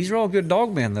 And these are all good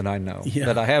dog men that I know,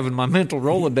 that I have in my mental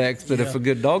Rolodex, that if a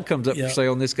good dog comes up for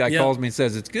sale and this guy calls me and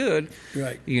says it's good,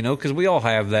 because we all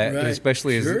have that,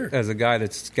 especially as a guy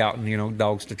that's scouting,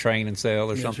 dogs to train and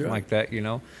sell or something like that,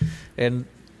 And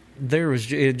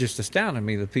it just astounded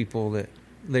me, the people that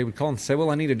they would call and say,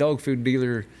 well, I need a dog food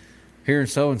dealer here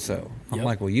and so. I'm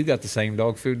like, well, you got the same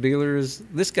dog food dealer as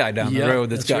this guy down the road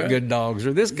that's got good dogs,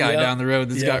 or this guy down the road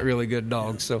that's got really good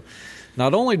dogs. So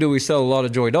not only do we sell a lot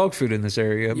of Joy dog food in this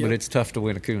area, but it's tough to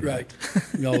win a coon. Right.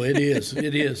 No, it is.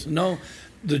 It is. No,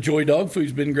 the Joy dog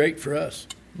food's been great for us.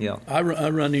 Yeah. I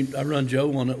run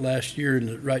Joe on it last year,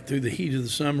 and right through the heat of the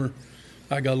summer,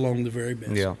 I got along the very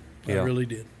best. Yeah. I really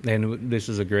did. And this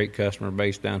is a great customer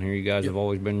base down here. You guys have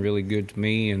always been really good to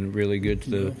me and really good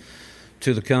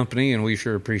to the company, and we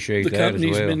sure appreciate that as well. The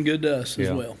company's been good to us as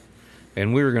well.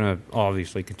 And we're going to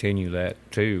obviously continue that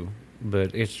too,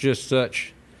 but it's just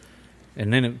such.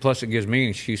 And then plus it gives me an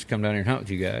excuse to come down here and hunt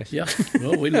with you guys. Yeah,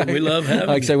 well, we love having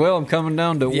like say, well, I'm coming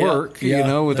down to work,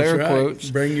 with air quotes.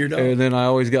 Bring your dog. And then I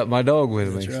always got my dog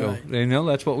with that's me. Right. So,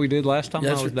 that's what we did last time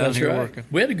I was down here working.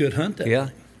 We had a good hunt that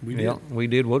night. We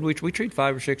did. We treat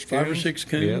 5 or 6 coons. 5 or 6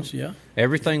 coons,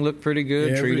 Everything looked pretty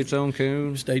good. Treated its own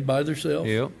coons. Stayed by themselves.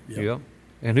 Yep.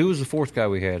 And who was the 4th guy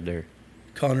we had there?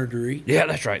 Connor DeRee. Yeah,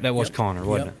 that's right. That was Connor,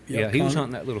 wasn't it? Yeah, he was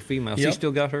hunting that little female. He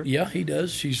still got her? Yeah, he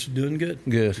does. She's doing good.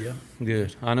 Good. Yeah.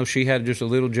 Good. I know she had just a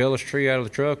little jealous tree out of the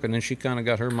truck, and then she kind of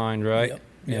got her mind right.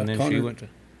 And then Connor, she went to...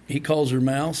 He calls her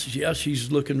Mouse. Yeah,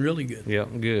 she's looking really good. Yeah,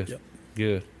 good. Yep.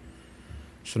 Good.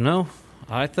 So,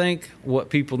 I think what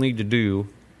people need to do,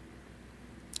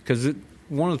 because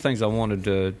one of the things I wanted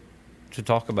to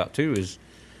talk about, too, is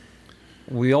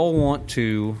we all want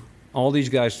to... All these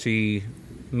guys see...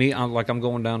 Me, I'm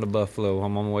going down to Buffalo.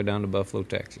 I'm on my way down to Buffalo,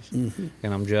 Texas, and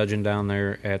I'm judging down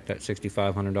there at that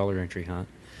 $6,500 entry hunt.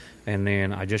 And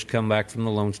then I just come back from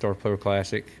the Lone Star Pro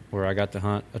Classic where I got to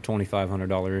hunt a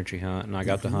 $2,500 entry hunt, and I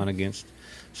got to hunt against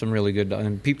some really good dogs.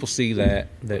 And people see that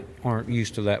aren't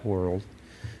used to that world,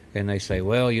 and they say,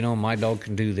 well, my dog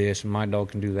can do this and my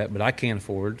dog can do that, but I can't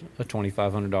afford a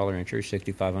 $2,500 entry,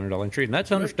 $6,500 entry, and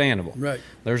that's understandable. Right.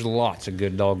 There's lots of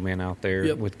good dog men out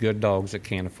there with good dogs that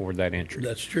can't afford that entry.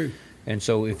 That's true. And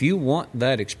so if you want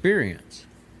that experience,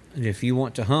 and if you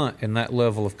want to hunt in that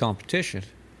level of competition,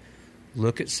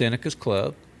 look at Seneca's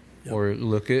Club or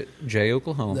look at Jay,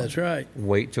 Oklahoma. That's right.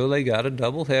 Wait till they got a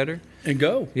doubleheader. And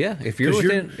go. Yeah, if you're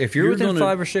within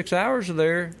 5 or 6 hours of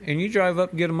there, and you drive up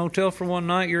and get a motel for one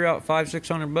night, you're out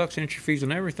 $500-$600 entry fees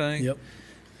and everything. Yep.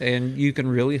 And you can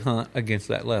really hunt against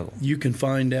that level. You can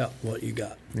find out what you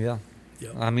got. Yeah.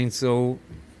 Yep.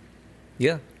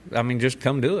 Just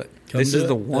come do it. This is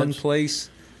the one place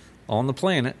on the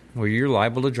planet where you're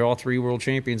liable to draw 3 world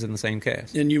champions in the same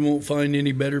cast. And you won't find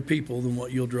any better people than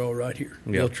what you'll draw right here.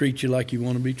 Yep. They'll treat you like you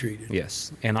want to be treated.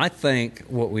 Yes. And I think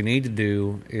what we need to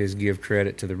do is give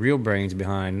credit to the real brains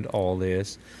behind all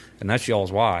this, and that's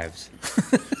y'all's wives.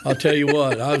 I'll tell you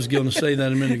what, I was going to say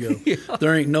that a minute ago.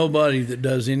 There ain't nobody that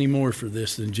does any more for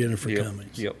this than Jennifer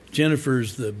Cummings. Yep.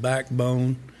 Jennifer's the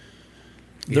backbone.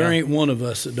 There ain't one of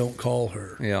us that don't call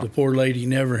her. Yeah. The poor lady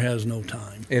never has no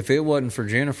time. If it wasn't for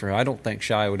Jennifer, I don't think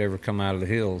Shy would ever come out of the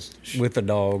hills with a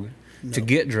dog to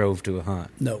get drove to a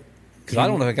hunt. No. Because I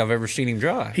don't think I've ever seen him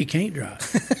drive. He can't drive.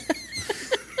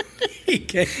 He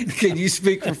can't. Can you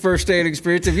speak from first-hand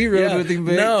experience? Have you rode with him,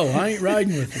 Vic? No, I ain't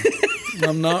riding with him.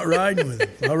 I'm not riding with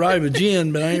him. I ride with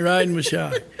Jen, but I ain't riding with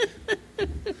Shy.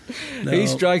 No. He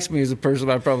strikes me as a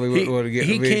person I probably wouldn't want to get.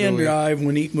 He can drive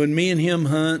when me and him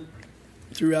hunt.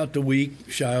 Throughout the week,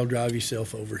 Shy will drive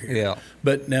himself over here. Yeah.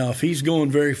 But now, if he's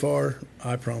going very far,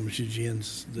 I promise you,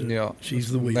 Jen's she's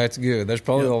the week. That's good. That's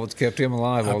probably all that's kept him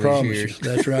alive all these years.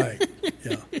 That's right.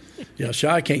 Yeah,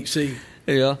 Shy can't see.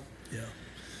 Yeah.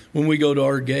 When we go to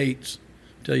our gates,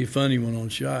 I'll tell you a funny one on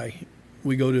Shy.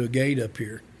 We go to a gate up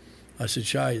here. I said,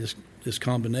 Shy, this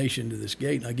combination to this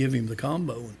gate, and I give him the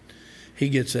combo. And he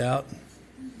gets out.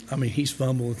 I mean, he's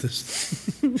fumbling with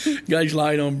this. Guy's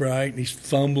light on bright, and he's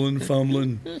fumbling.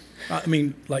 I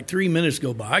mean, like 3 minutes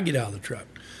go by. I get out of the truck.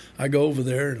 I go over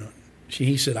there, and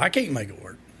he said, I can't make it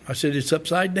work. I said, it's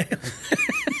upside down.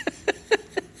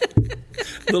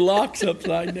 The lock's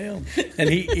upside down. And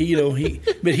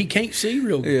but he can't see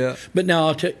real good. Yeah. But now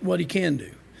I'll tell you what he can do.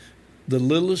 The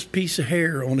littlest piece of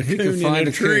hair on a coon in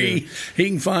a tree, he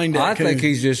can find that coon. I think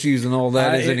he's just using all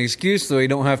that as an excuse so he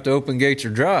don't have to open gates or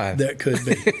drive. That could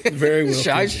be. Very well.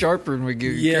 Shy's sharper than we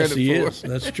give you yes, credit he for. is.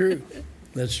 That's true.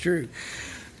 That's true.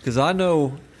 Because I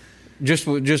know just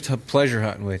pleasure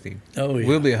hunting with him. Oh, yeah.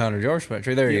 We'll be 100 yards from that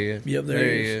tree. There he is. Yep,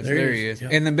 there he is. There he is. Yep.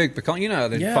 And them big pecan, you know how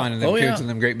they're Yeah. finding them Oh, coons yeah. and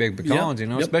them great big pecans, Yep. you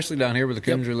know, Yep. especially down here where the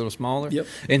coons Yep. are a little smaller. Yep.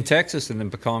 In Texas and them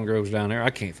pecan groves down there,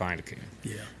 I can't find a coon.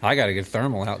 Yeah. I got to get a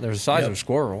thermal out. They're the size of a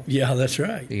squirrel. Yeah, that's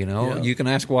right. You know, Yeah. you can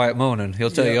ask Wyatt Monin.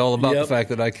 He'll tell you all about Yep. the fact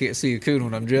that I can't see a coon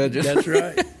when I'm judging. That's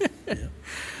right. Yeah.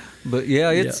 But yeah,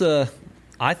 it's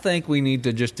I think we need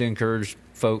to just encourage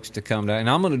folks to come down, and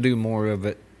I'm going to do more of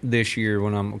it this year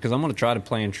because I'm going to try to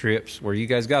plan trips where you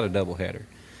guys got a doubleheader,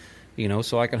 you know,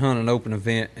 so I can hunt an open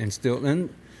event and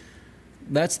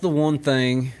that's the one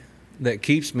thing that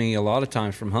keeps me a lot of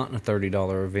times from hunting a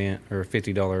 $30 event or a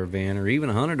 $50 event or even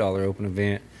a $100 open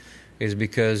event is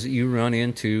because you run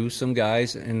into some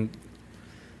guys and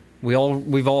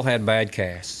we've all had bad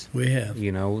casts. We have.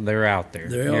 You know, they're out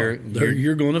there.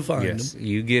 You're going to find Yes, them.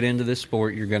 you get into this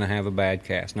sport, you're going to have a bad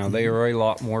cast. Now, they are a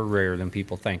lot more rare than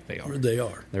people think they are. They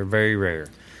are. They're very rare.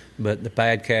 But the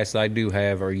bad casts I do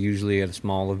have are usually at a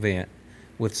small event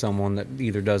with someone that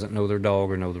either doesn't know their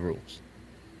dog or know the rules.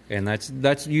 And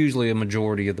that's usually a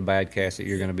majority of the bad casts that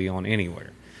you're going to be on anywhere.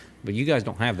 But you guys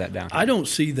don't have that down here. I don't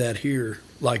see that here.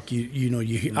 Like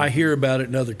I hear about it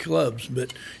in other clubs,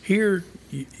 but here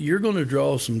you're going to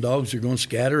draw some dogs that are going to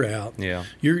scatter out. Yeah.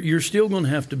 You're still going to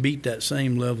have to beat that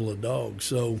same level of dogs.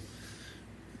 So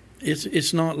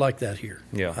it's not like that here.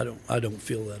 Yeah. I don't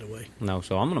feel that way. No,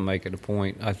 so I'm going to make it a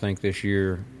point, I think, this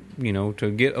year, you know, to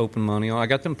get open money on. I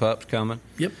got them pups coming.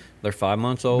 Yep. They're 5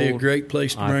 months old. Be a great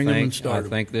place to bring them and start I them.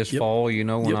 think this Yep. fall, you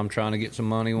know, when Yep. I'm trying to get some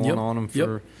money Yep. on them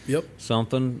for Yep.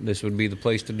 something, this would be the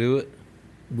place to do it.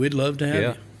 We'd love to have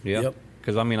Yeah, you. yeah. Yep.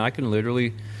 Because, I mean, I can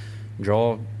literally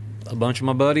draw a bunch of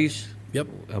my buddies. Yep.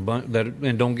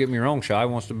 And don't get me wrong, Shy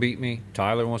wants to beat me.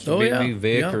 Tyler wants to Oh, beat yeah. me.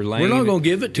 Vic Yeah. or Lane. We're not gonna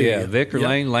give it to Yeah, you. Vic or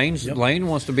Yep. Lane. Yep. Lane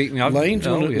wants to beat me.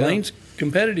 Lane's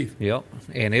competitive. Yep.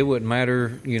 And it wouldn't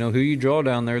matter, you know, who you draw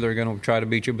down there. They're going to try to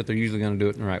beat you, but they're usually going to do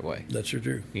it in the right way. That's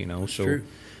true. You know, so true.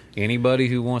 anybody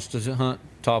who wants to hunt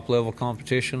top level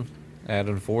competition at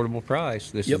an affordable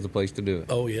price, this Yep. is the place to do it.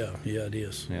 Oh yeah, it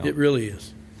is. Yeah. It really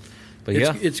is. But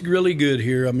It's really good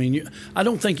here. I mean, I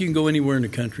don't think you can go anywhere in the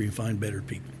country and find better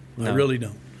people. I No. really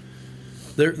don't.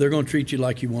 They're going to treat you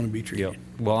like you want to be treated. Yep.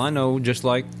 Well, I know, just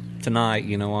like tonight,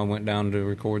 you know, I went down to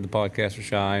record the podcast for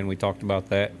Shy, and we talked about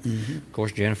that. Mm-hmm. Of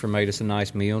course, Jennifer made us a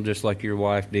nice meal, just like your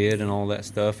wife did, and all that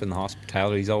stuff. And the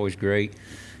hospitality's always great.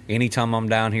 Anytime I'm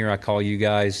down here, I call you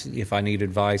guys if I need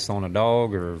advice on a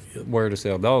dog or Yep. where to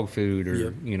sell dog food or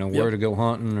Yep. you know Yep. where to go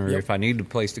hunting or Yep. if I need a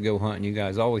place to go hunting. You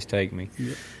guys always take me,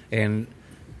 Yep.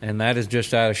 and that is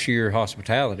just out of sheer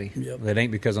hospitality. Yep. That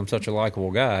ain't because I'm such a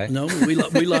likable guy. No, we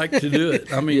like to do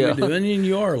it. I mean, Yeah. we do, and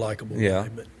you are a likable Yeah. guy.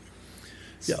 But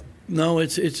yeah, no,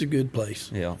 it's a good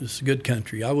place. Yeah. It's a good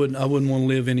country. I wouldn't want to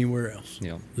live anywhere else.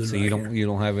 Yeah. than So right you here.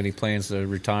 don't have any plans to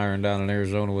retire and down in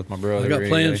Arizona with my brother? I got or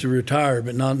plans anything? to retire,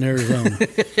 but not in Arizona.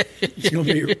 It's going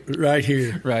to be right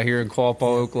here. Right here in Quapaw,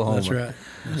 Oklahoma. That's right.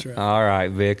 That's right. All right,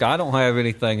 Vic. I don't have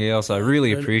anything else. I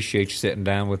really appreciate you sitting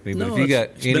down with me. But No, if you got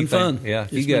it's been anything, fun. yeah,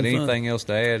 if It's you got been fun. anything else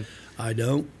to add, I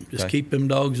don't. Just Okay. keep them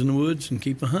dogs in the woods and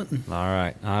keep hunting. all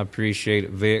right. I appreciate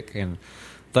it, Vic, and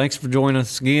thanks for joining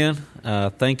us again.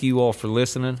 Thank you all for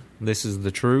listening. This is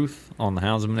The Truth on the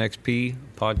Houndsman XP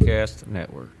Podcast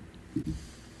Network.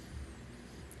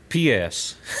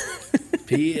 P.S.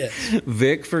 P.S.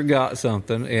 Vic forgot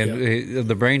something, and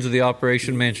the brains of the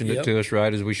operation mentioned it Yep. to us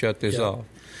right as we shut this Yep. off.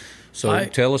 So I-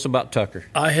 tell us about Tucker.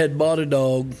 I had bought a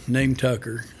dog named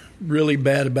Tucker, really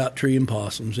bad about treeing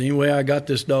possums. Anyway, I got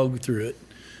this dog through it.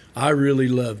 I really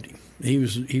loved him. He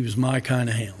was my kind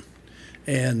of hound.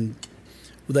 And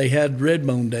they had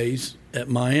Redbone days at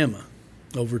Miami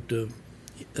over at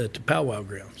the powwow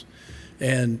grounds.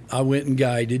 And I went and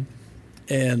guided,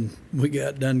 and we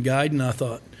got done guiding. I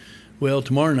thought, well,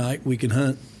 tomorrow night we can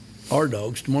hunt our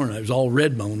dogs tomorrow night. It was all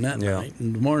Redbone that Yeah. night.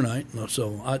 And tomorrow night,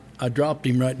 so I dropped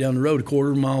him right down the road, a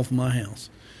quarter mile from my house.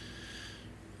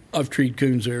 I've treated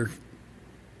coons there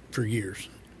for years.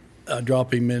 I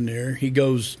drop him in there. He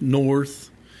goes north.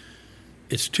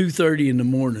 It's 2:30 in the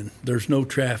morning. There's no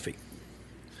traffic.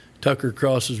 Tucker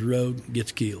crosses the road,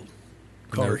 gets killed.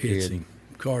 Car No hits kidding. him.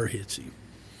 Car hits him.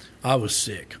 I was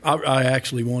sick. I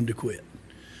actually wanted to quit.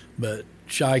 But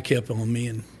Shy kept on me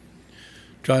and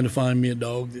trying to find me a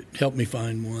dog that helped me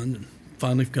find one. And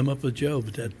finally come up with Joe.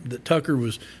 But that Tucker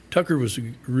was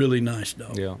a really nice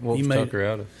dog. Yeah. What was Tucker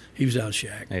out of? He was out of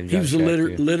Shack. He was out a of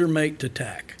Shack, litter mate to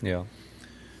Tack. Yeah.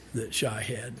 That Shy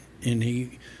had, and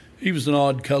he was an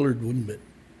odd colored one, but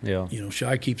yeah,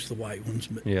 Shy keeps the white ones.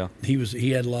 But yeah,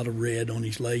 he had a lot of red on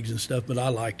his legs and stuff. But I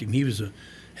liked him. He was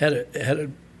had a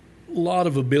lot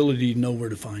of ability to know where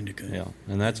to find a coon. Yeah,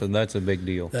 and that's a big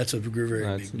deal. That's a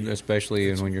very big deal,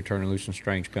 especially when you're turning loose in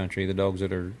strange country. The dogs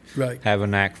that are have a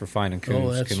knack for finding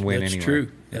coons can win anyway. That's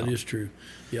true. That is true.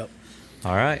 Yep.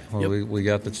 All right. Well, we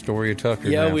got the story of Tucker.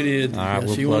 Yeah, now. we did. All right,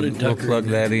 yes, we'll plug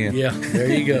that in. Yeah,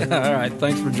 there you go. All right.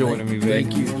 Thanks for joining me, Vic.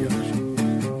 Thank you, Josh.